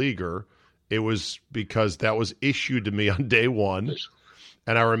major leaguer. It was because that was issued to me on day 1.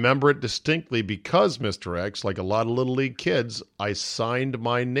 And I remember it distinctly because, Mr. X, like a lot of Little League kids, I signed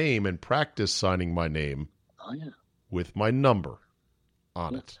my name and practiced signing my name with my number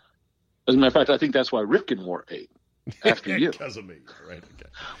on it. As a matter of fact, I think that's why Ripken wore 8 after you. Because of me, right? Okay.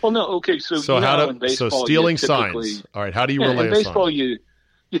 Well, no, okay. So stealing signs. All right, how do you relay in baseball, a sign?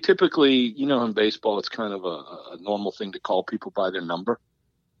 You typically, in baseball, it's kind of a normal thing to call people by their number.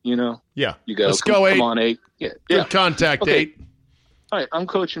 Yeah. You go, let's go 8. Come on, 8. Yeah. Good contact, okay. 8. All right, I'm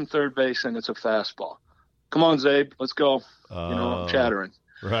coaching third base, and it's a fastball. Come on, Zabe, let's go. I'm chattering.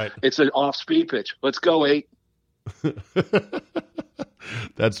 Right. It's an off-speed pitch. Let's go, 8.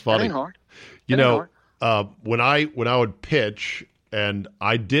 That's funny. That ain't hard. When I would pitch, and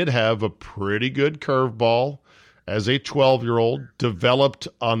I did have a pretty good curveball as a 12-year-old, developed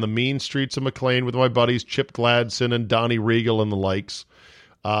on the mean streets of McLean with my buddies Chip Gladson and Donnie Regal and the likes.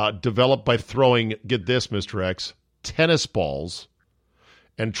 Developed by throwing, get this, Mr. X, tennis balls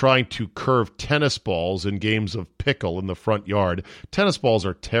and trying to curve tennis balls in games of pickle in the front yard. Tennis balls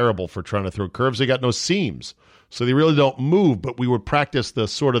are terrible for trying to throw curves. They got no seams, so they really don't move, but we would practice the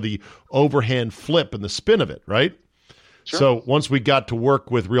sort of the overhand flip and the spin of it, right? Sure. So once we got to work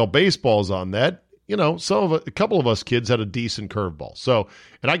with real baseballs on that, a couple of us kids had a decent curveball. So,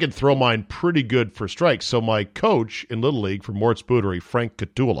 and I could throw mine pretty good for strikes. So my coach in Little League for Mort Spootery, Frank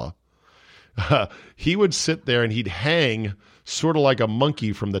Catula, he would sit there and he'd hang sort of like a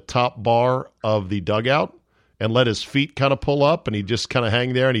monkey from the top bar of the dugout and let his feet kind of pull up, and he'd just kind of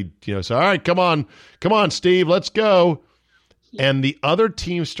hang there, and he'd say, all right, come on, Steve, let's go. And the other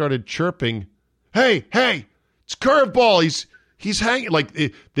team started chirping, hey, it's curveball. He's hanging, like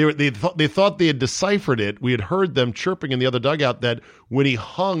they thought they had deciphered it. We had heard them chirping in the other dugout that when he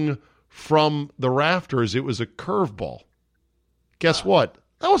hung from the rafters, it was a curveball. Guess what?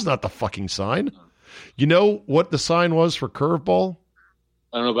 That was not the fucking sign. You know what the sign was for curveball?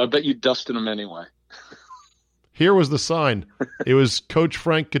 I don't know, but I bet you dusted him anyway. Here was the sign. It was Coach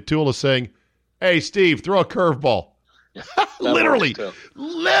Frank Catula saying, Hey, Steve, throw a curveball. Yeah, literally,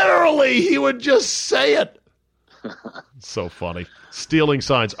 he would just say it. So funny. Stealing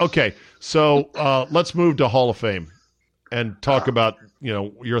signs. Okay, so let's move to Hall of Fame and talk about,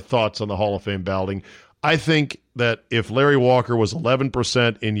 your thoughts on the Hall of Fame balloting. I think that if Larry Walker was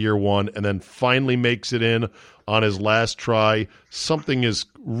 11% in year one and then finally makes it in on his last try, something is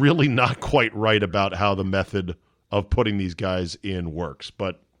really not quite right about how the method of putting these guys in works.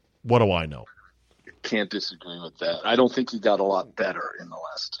 But what do I know? Can't disagree with that. I don't think he got a lot better in the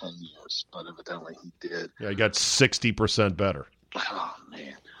last 10 years, but evidently he did. Yeah, he got 60% better. Oh,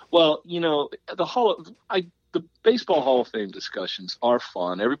 man. Well, the Baseball Hall of Fame discussions are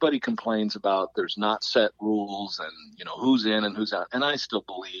fun. Everybody complains about there's not set rules and, who's in and who's out. And I still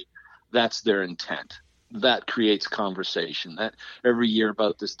believe that's their intent. That creates conversation. That every year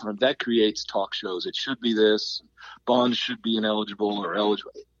about this time, that creates talk shows. It should be this. Bonds should be ineligible or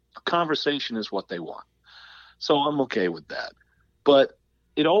eligible. Conversation is what they want. So I'm okay with that. But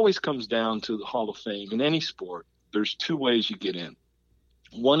it always comes down to the Hall of Fame. In any sport, there's two ways you get in.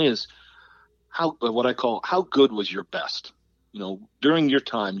 One is what I call how good was your best? During your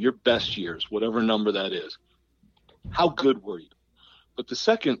time, your best years, whatever number that is. How good were you? But the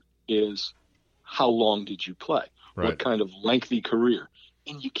second is how long did you play? Right. What kind of lengthy career?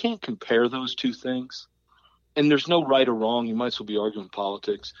 And you can't compare those two things. And there's no right or wrong. You might as well be arguing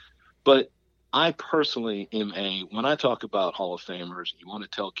politics. But I personally am when I talk about Hall of Famers, you want to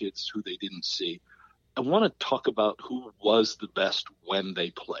tell kids who they didn't see, I want to talk about who was the best when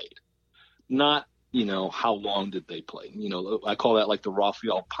they played. Not, how long did they play? I call that like the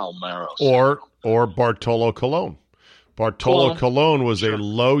Rafael Palmeiro. Or Bartolo Colon. Bartolo Colon was a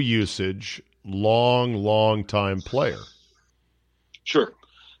low usage, long time player. Sure.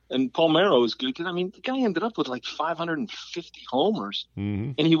 And Palmeiro is good because, the guy ended up with like 550 homers,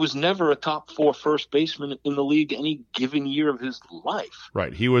 and he was never a top 4 first baseman in the league any given year of his life.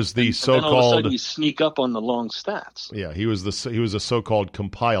 Right. He was the so-called. And all of a sudden, you sneak up on the long stats. Yeah, he was a so-called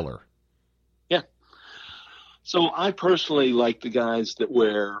compiler. Yeah. So I personally like the guys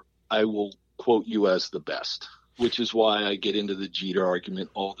where I will quote you as the best, which is why I get into the Jeter argument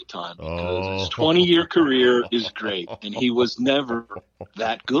all the time, because his 20-year career is great, and he was never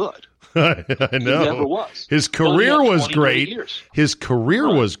that good. I know. He never was. His career was great. His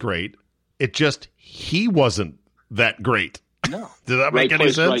career was great. It just, he wasn't that great. No. Does that make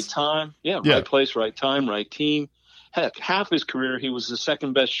any sense? Right time. Yeah, right place, right time, right team. Heck, half his career, he was the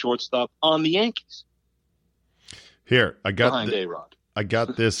second best shortstop on the Yankees. Here, I got behind A-Rod. I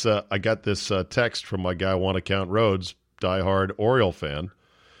got this text from my guy, One Account Rhodes, diehard Oriole fan.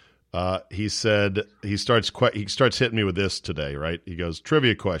 He said he starts hitting me with this today, right? He goes,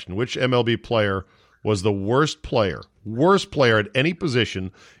 trivia question: which MLB player was the worst player at any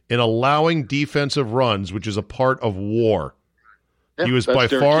position in allowing defensive runs, which is a part of WAR? Yeah, he was by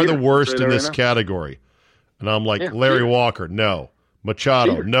far the worst in this right category. And I'm like, Larry Walker, no.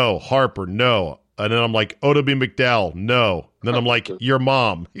 Machado, Jeter. no. Harper, no. And then I'm like, Oda B. McDowell, no. And then I'm like, your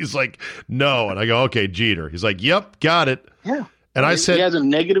mom. He's like, no. And I go, okay, Jeter. He's like, yep, got it. Yeah. And I said, he has a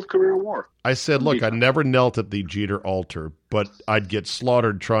negative career WAR. I said, look, I never knelt at the Jeter altar, but I'd get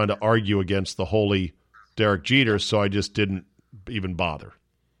slaughtered trying to argue against the holy Derek Jeter, so I just didn't even bother.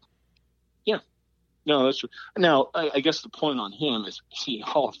 Yeah. No, that's true. Now, I guess the point on him is he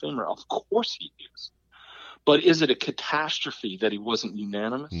Hall of Famer? Of course he is. But is it a catastrophe that he wasn't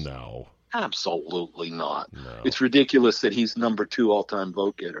unanimous? No. Absolutely not. No. It's ridiculous that he's number 2 all-time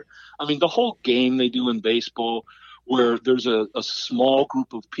vote getter. The whole game they do in baseball where there's a small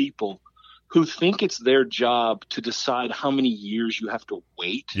group of people who think it's their job to decide how many years you have to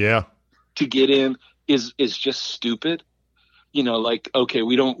wait to get in is just stupid. Okay,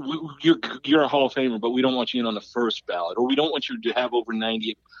 you're a Hall of Famer, but we don't want you in on the first ballot, or we don't want you to have over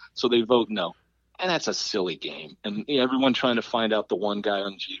 90, so they vote no. And that's a silly game. And everyone trying to find out the one guy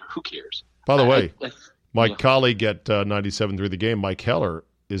on Jeter. Who cares? By the way, my colleague at 97 Through the Game, Mike Heller,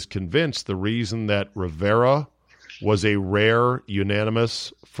 is convinced the reason that Rivera was a rare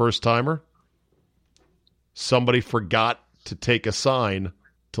unanimous first-timer, somebody forgot to take a sign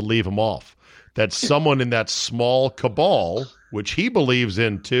to leave him off. That someone in that small cabal, which he believes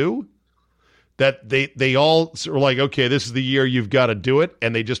in too, that they all were like, okay, this is the year you've got to do it,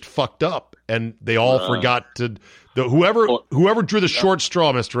 and they just fucked up. And they all forgot to whoever drew the short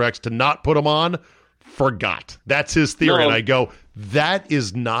straw, Mr. X, to not put him on, forgot. That's his theory. No. And I go, that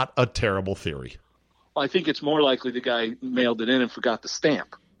is not a terrible theory. I think it's more likely the guy mailed it in and forgot the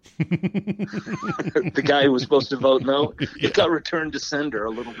stamp. The guy who was supposed to vote no, it got returned to sender a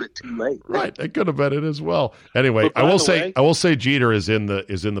little bit too late. Right, that could have been it as well. Anyway, I will say Jeter is in the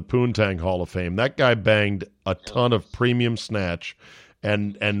Poontang Hall of Fame. That guy banged a ton of premium snatch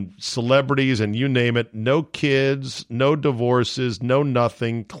and celebrities and you name it. No kids, no divorces, no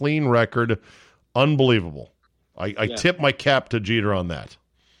nothing. Clean record, unbelievable. I tip my cap to Jeter on that.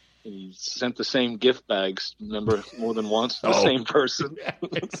 He sent the same gift bags, remember, more than once to the same person. Yeah,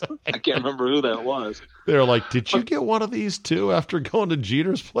 exactly. I can't remember who that was. They're like, did you get one of these too after going to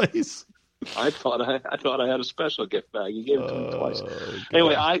Jeter's place? I thought I had a special gift bag. He gave it to me twice. God.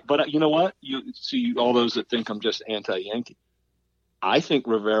 Anyway, but you know what? You see all those that think I'm just anti-Yankee. I think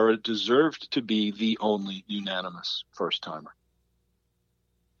Rivera deserved to be the only unanimous first-timer.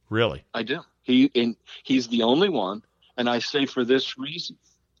 Really? I do. He's the only one, and I say for this reason.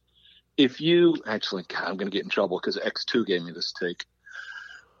 If you actually, God, I'm going to get in trouble because X2 gave me this take.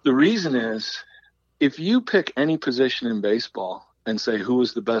 The reason is, if you pick any position in baseball and say who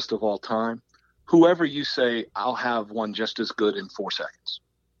is the best of all time, whoever you say, I'll have one just as good in 4 seconds.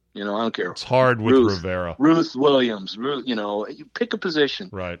 You know, I don't care. It's hard with Rivera. Ruth Williams, you know, you pick a position,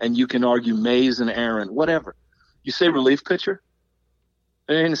 right? And you can argue Mays and Aaron, whatever. You say relief pitcher,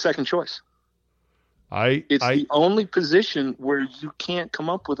 it ain't a second choice. It's the only position where you can't come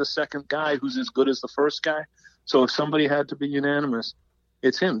up with a second guy who's as good as the first guy. So if somebody had to be unanimous,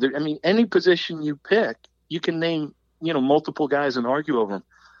 it's him. I mean, any position you pick, you can name, you know, multiple guys and argue over them.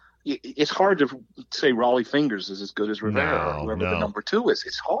 It's hard to say Raleigh Fingers is as good as Rivera or whoever the number 2 is.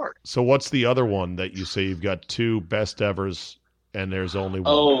 It's hard. So what's the other one that you say you've got 2 best evers and there's only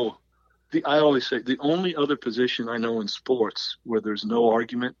one? Oh, I always say the only other position I know in sports where there's no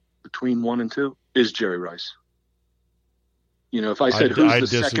argument between 1 and 2 is Jerry Rice. You know, if I said who's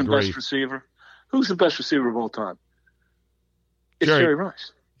the second best receiver, who's the best receiver of all time? It's Jerry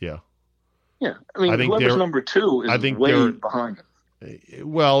Rice. Yeah. Yeah. I mean, whoever's number 2 is way behind him.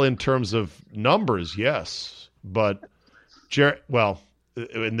 Well, in terms of numbers, yes. But,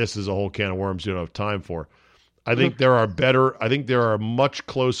 and this is a whole can of worms you don't have time for. I think there are much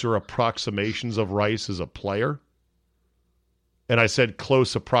closer approximations of Rice as a player. And I said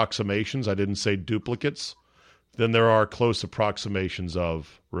close approximations. I didn't say duplicates. Then there are close approximations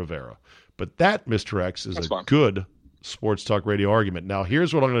of Rivera. But that, Mr. X, is good sports talk radio argument. Now,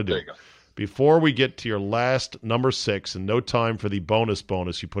 here's what I'm going to do. Before we get to your last number 6, and no time for the bonus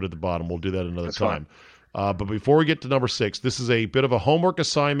you put at the bottom. We'll do that another time. But before we get to number 6, this is a bit of a homework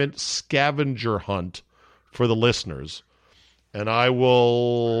assignment scavenger hunt for the listeners. And I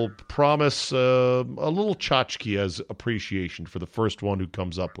will promise a little tchotchke as appreciation for the first one who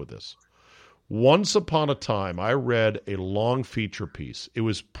comes up with this. Once upon a time, I read a long feature piece. It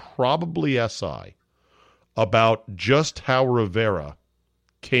was probably SI about just how Rivera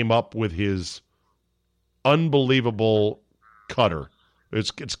came up with his unbelievable cutter.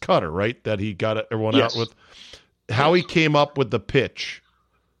 It's cutter, right? That he got everyone out with. How he came up with the pitch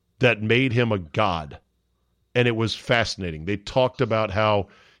that made him a god. And it was fascinating. They talked about how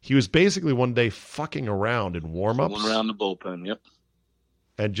he was basically one day fucking around in warm-ups. Going around the bullpen, yep.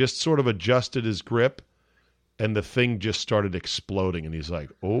 And just sort of adjusted his grip, and the thing just started exploding. And he's like,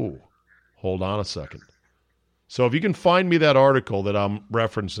 oh, hold on a second. So if you can find me that article that I'm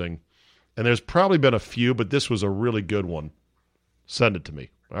referencing, and there's probably been a few, but this was a really good one, send it to me.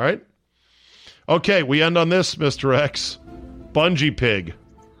 All right? Okay, we end on this, Mr. X. Bungee Pig.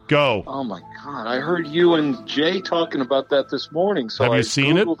 Go. Oh, my God. I heard you and Jay talking about that this morning, so Have you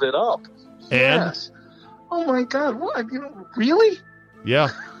seen Googled it up. And? Yes. Oh, my God. What? Really? Yeah.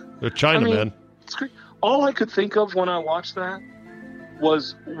 They're Chinamen. It's great. All I could think of when I watched that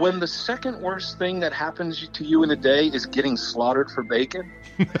was when the second worst thing that happens to you in a day is getting slaughtered for bacon.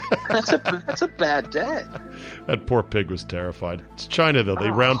 That's a bad day. That poor pig was terrified. It's China, though.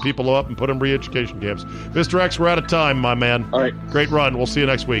 They round people up and put them in re-education camps. Mr. X, we're out of time, my man. All right. Great run. We'll see you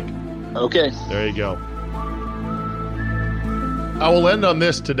next week. Okay. There you go. I will end on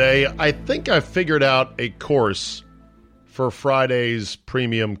this today. I think I figured out a course for Friday's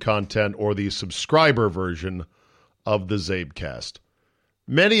premium content or the subscriber version of the CzabeCast.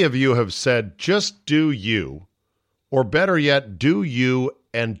 Many of you have said, just do you, or better yet, do you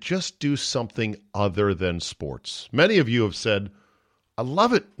and just do something other than sports. Many of you have said, I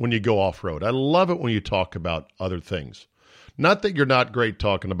love it when you go off-road. I love it when you talk about other things. Not that you're not great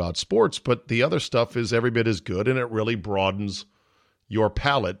talking about sports, but the other stuff is every bit as good, and it really broadens your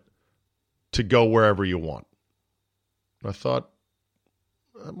palate to go wherever you want. I thought,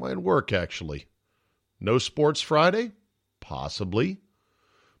 that might work, actually. No Sports Friday? Possibly.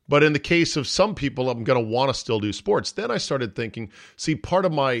 But in the case of some people, I'm going to want to still do sports. Then I started thinking, see, part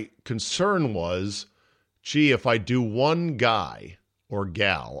of my concern was, gee, if I do one guy or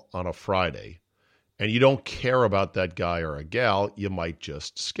gal on a Friday and you don't care about that guy or a gal, you might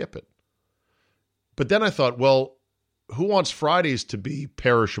just skip it. But then I thought, well, who wants Fridays to be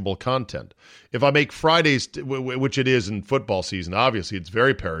perishable content? If I make Fridays, which it is in football season, obviously it's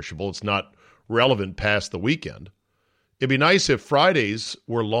very perishable. It's not relevant past the weekend. It'd be nice if Fridays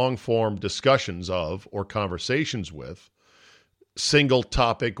were long-form discussions of or conversations with single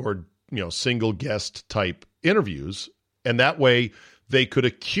topic or single guest type interviews, and that way they could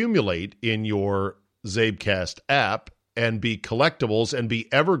accumulate in your CzabeCast app and be collectibles and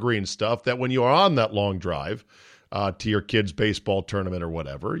be evergreen stuff that when you are on that long drive to your kid's baseball tournament or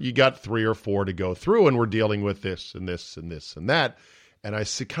whatever, you got 3 or 4 to go through, and we're dealing with this and this and this and that. And I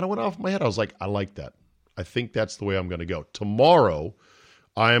kind of went off my head. I was like, I like that. I think that's the way I'm going to go. Tomorrow,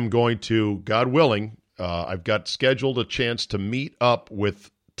 I am going to, God willing, I've got scheduled a chance to meet up with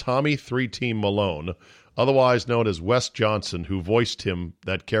Tommy 3-Team Malone, otherwise known as Wes Johnson, who voiced him,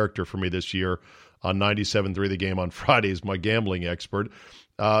 that character for me this year on 97.3 The Game on Fridays, my gambling expert.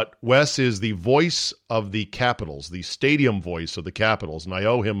 Wes is the voice of the Capitals, the stadium voice of the Capitals, and I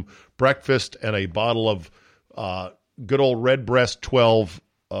owe him breakfast and a bottle of good old Redbreast 12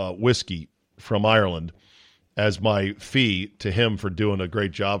 whiskey from Ireland as my fee to him for doing a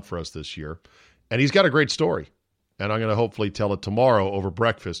great job for us this year. And he's got a great story, and I'm going to hopefully tell it tomorrow over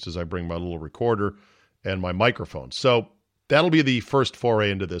breakfast as I bring my little recorder and my microphone. So that'll be the first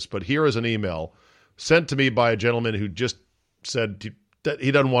foray into this, but here is an email sent to me by a gentleman who just said that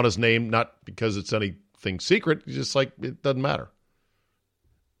he doesn't want his name, not because it's anything secret, he's just like, it doesn't matter.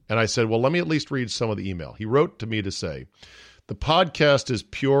 And I said, well, let me at least read some of the email. He wrote to me to say, the podcast is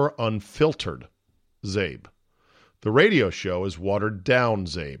pure, unfiltered, Zabe. The radio show is watered down,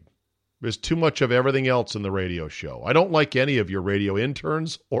 Zabe. There's too much of everything else in the radio show. I don't like any of your radio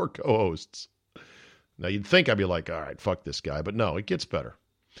interns or co-hosts. Now, you'd think I'd be like, all right, fuck this guy. But no, it gets better.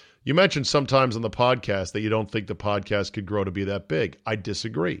 You mentioned sometimes on the podcast that you don't think the podcast could grow to be that big. I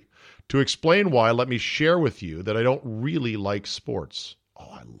disagree. To explain why, let me share with you that I don't really like sports.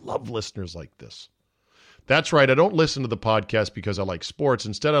 Oh, I love listeners like this. That's right. I don't listen to the podcast because I like sports.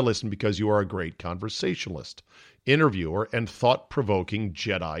 Instead, I listen because you are a great conversationalist, interviewer, and thought-provoking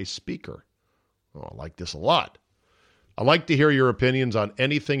Jedi speaker. Oh, I like this a lot. I like to hear your opinions on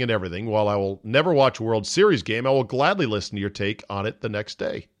anything and everything. While I will never watch a World Series game, I will gladly listen to your take on it the next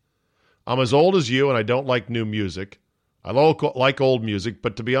day. I'm as old as you, and I don't like new music. I like old music,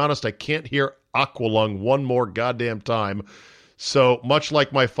 but to be honest, I can't hear Aqualung one more goddamn time. So, much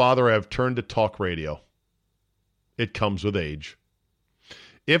like my father, I have turned to talk radio. It comes with age.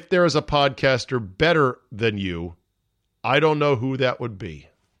 If there is a podcaster better than you, I don't know who that would be.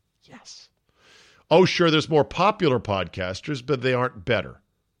 Yes. Oh, sure, there's more popular podcasters, but they aren't better.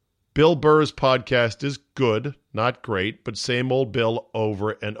 Bill Burr's podcast is good, not great, but same old Bill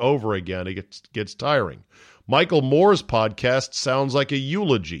over and over again. It gets tiring. Michael Moore's podcast sounds like a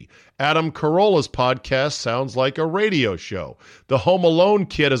eulogy. Adam Carolla's podcast sounds like a radio show. The Home Alone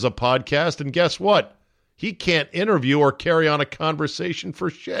Kid is a podcast, and guess what? He can't interview or carry on a conversation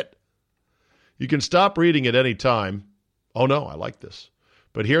for shit. You can stop reading at any time. Oh, no, I like this.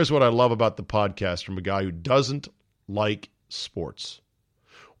 But here's what I love about the podcast from a guy who doesn't like sports.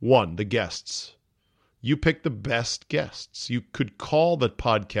 1, the guests. You pick the best guests. You could call the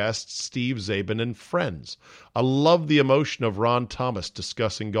podcast Steve Zabin and Friends. I love the emotion of Ron Thomas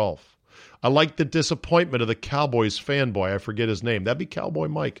discussing golf. I like the disappointment of the Cowboys fanboy. I forget his name. That'd be Cowboy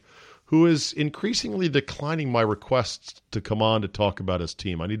Mike, who is increasingly declining my requests to come on to talk about his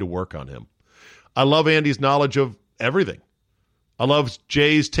team. I need to work on him. I love Andy's knowledge of everything. I love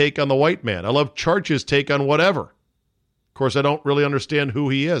Jay's take on the white man. I love Charch's take on whatever. Of course, I don't really understand who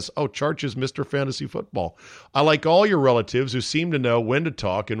he is. Oh, Charch is Mr. Fantasy Football. I like all your relatives who seem to know when to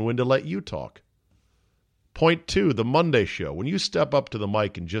talk and when to let you talk. Point 2, the Monday show. When you step up to the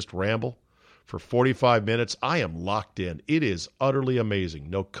mic and just ramble for 45 minutes, I am locked in. It is utterly amazing.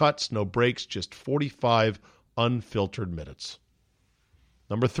 No cuts, no breaks, just 45 unfiltered minutes.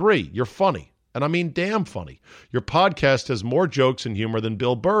 Number 3, you're funny. And I mean damn funny. Your podcast has more jokes and humor than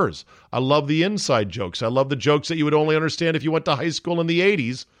Bill Burr's. I love the inside jokes. I love the jokes that you would only understand if you went to high school in the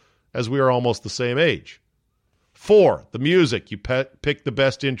 80s, as we are almost the same age. 4, the music. You pick the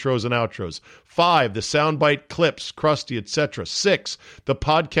best intros and outros. 5, the soundbite clips, crusty, etc. 6, the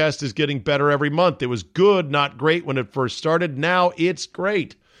podcast is getting better every month. It was good, not great when it first started. Now it's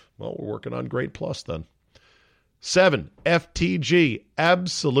great. Well, we're working on Great Plus then. 7, FTG,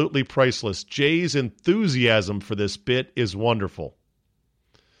 absolutely priceless. Jay's enthusiasm for this bit is wonderful.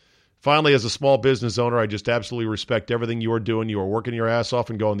 Finally, as a small business owner, I just absolutely respect everything you are doing. You are working your ass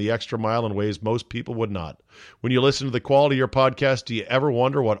off and going the extra mile in ways most people would not. When you listen to the quality of your podcast, do you ever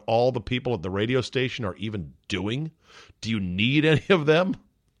wonder what all the people at the radio station are even doing? Do you need any of them?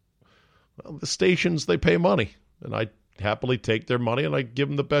 Well, the stations, they pay money, and I happily take their money, and I give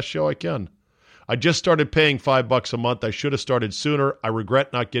them the best show I can. I just started paying $5 a month. I should have started sooner. I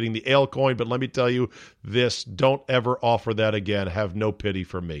regret not getting the Ale coin, but let me tell you this, don't ever offer that again. Have no pity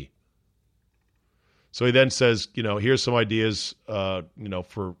for me. So he then says, here's some ideas,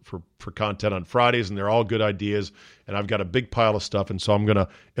 for content on Fridays, and they're all good ideas, and I've got a big pile of stuff, and so I'm going to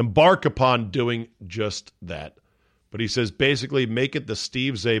embark upon doing just that. But he says, basically, make it the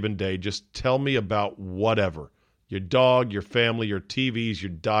Steve Zabin day. Just tell me about whatever. Your dog, your family, your TVs, your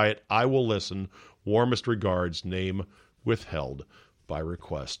diet. I will listen. Warmest regards, name withheld by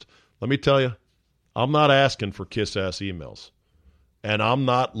request. Let me tell you, I'm not asking for kiss-ass emails. And I'm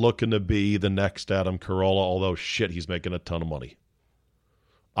not looking to be the next Adam Carolla, although, shit, he's making a ton of money.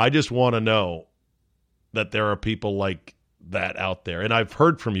 I just want to know that there are people like that out there. And I've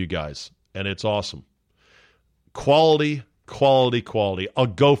heard from you guys, and it's awesome. Quality, quality, quality. I'll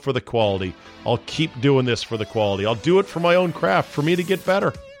go for the quality. I'll keep doing this for the quality. I'll do it for my own craft, for me to get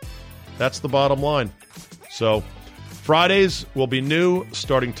better. That's the bottom line. So Fridays will be new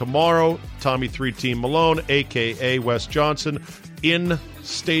starting tomorrow. Tommy 3-Team Malone, a.k.a. Wes Johnson, in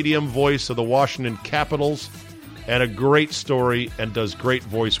stadium voice of the Washington Capitals, and a great story and does great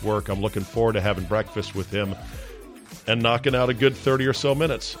voice work. I'm looking forward to having breakfast with him and knocking out a good 30 or so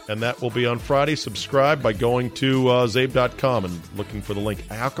minutes. And that will be on Friday. Subscribe by going to Zabe.com and looking for the link.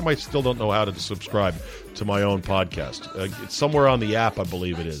 How come I still don't know how to subscribe to my own podcast? It's somewhere on the app, I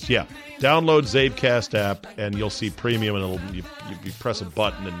believe it is. Yeah, download ZabeCast app, and you'll see premium, and you press a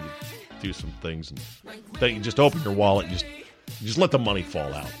button and you do some things. And then you just open your wallet and just let the money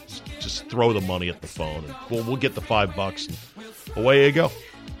fall out. Just throw the money at the phone, and we'll get the $5, and away you go.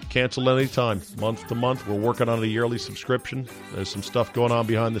 Cancel anytime, month to month. We're working on a yearly subscription. There's some stuff going on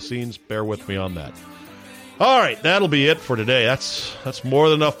behind the scenes. Bear with me on that. All right, that'll be it for today. That's more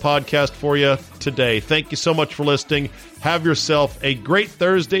than enough podcast for you today. Thank you so much for listening. Have yourself a great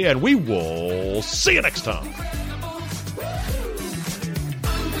Thursday, and we will see you next time.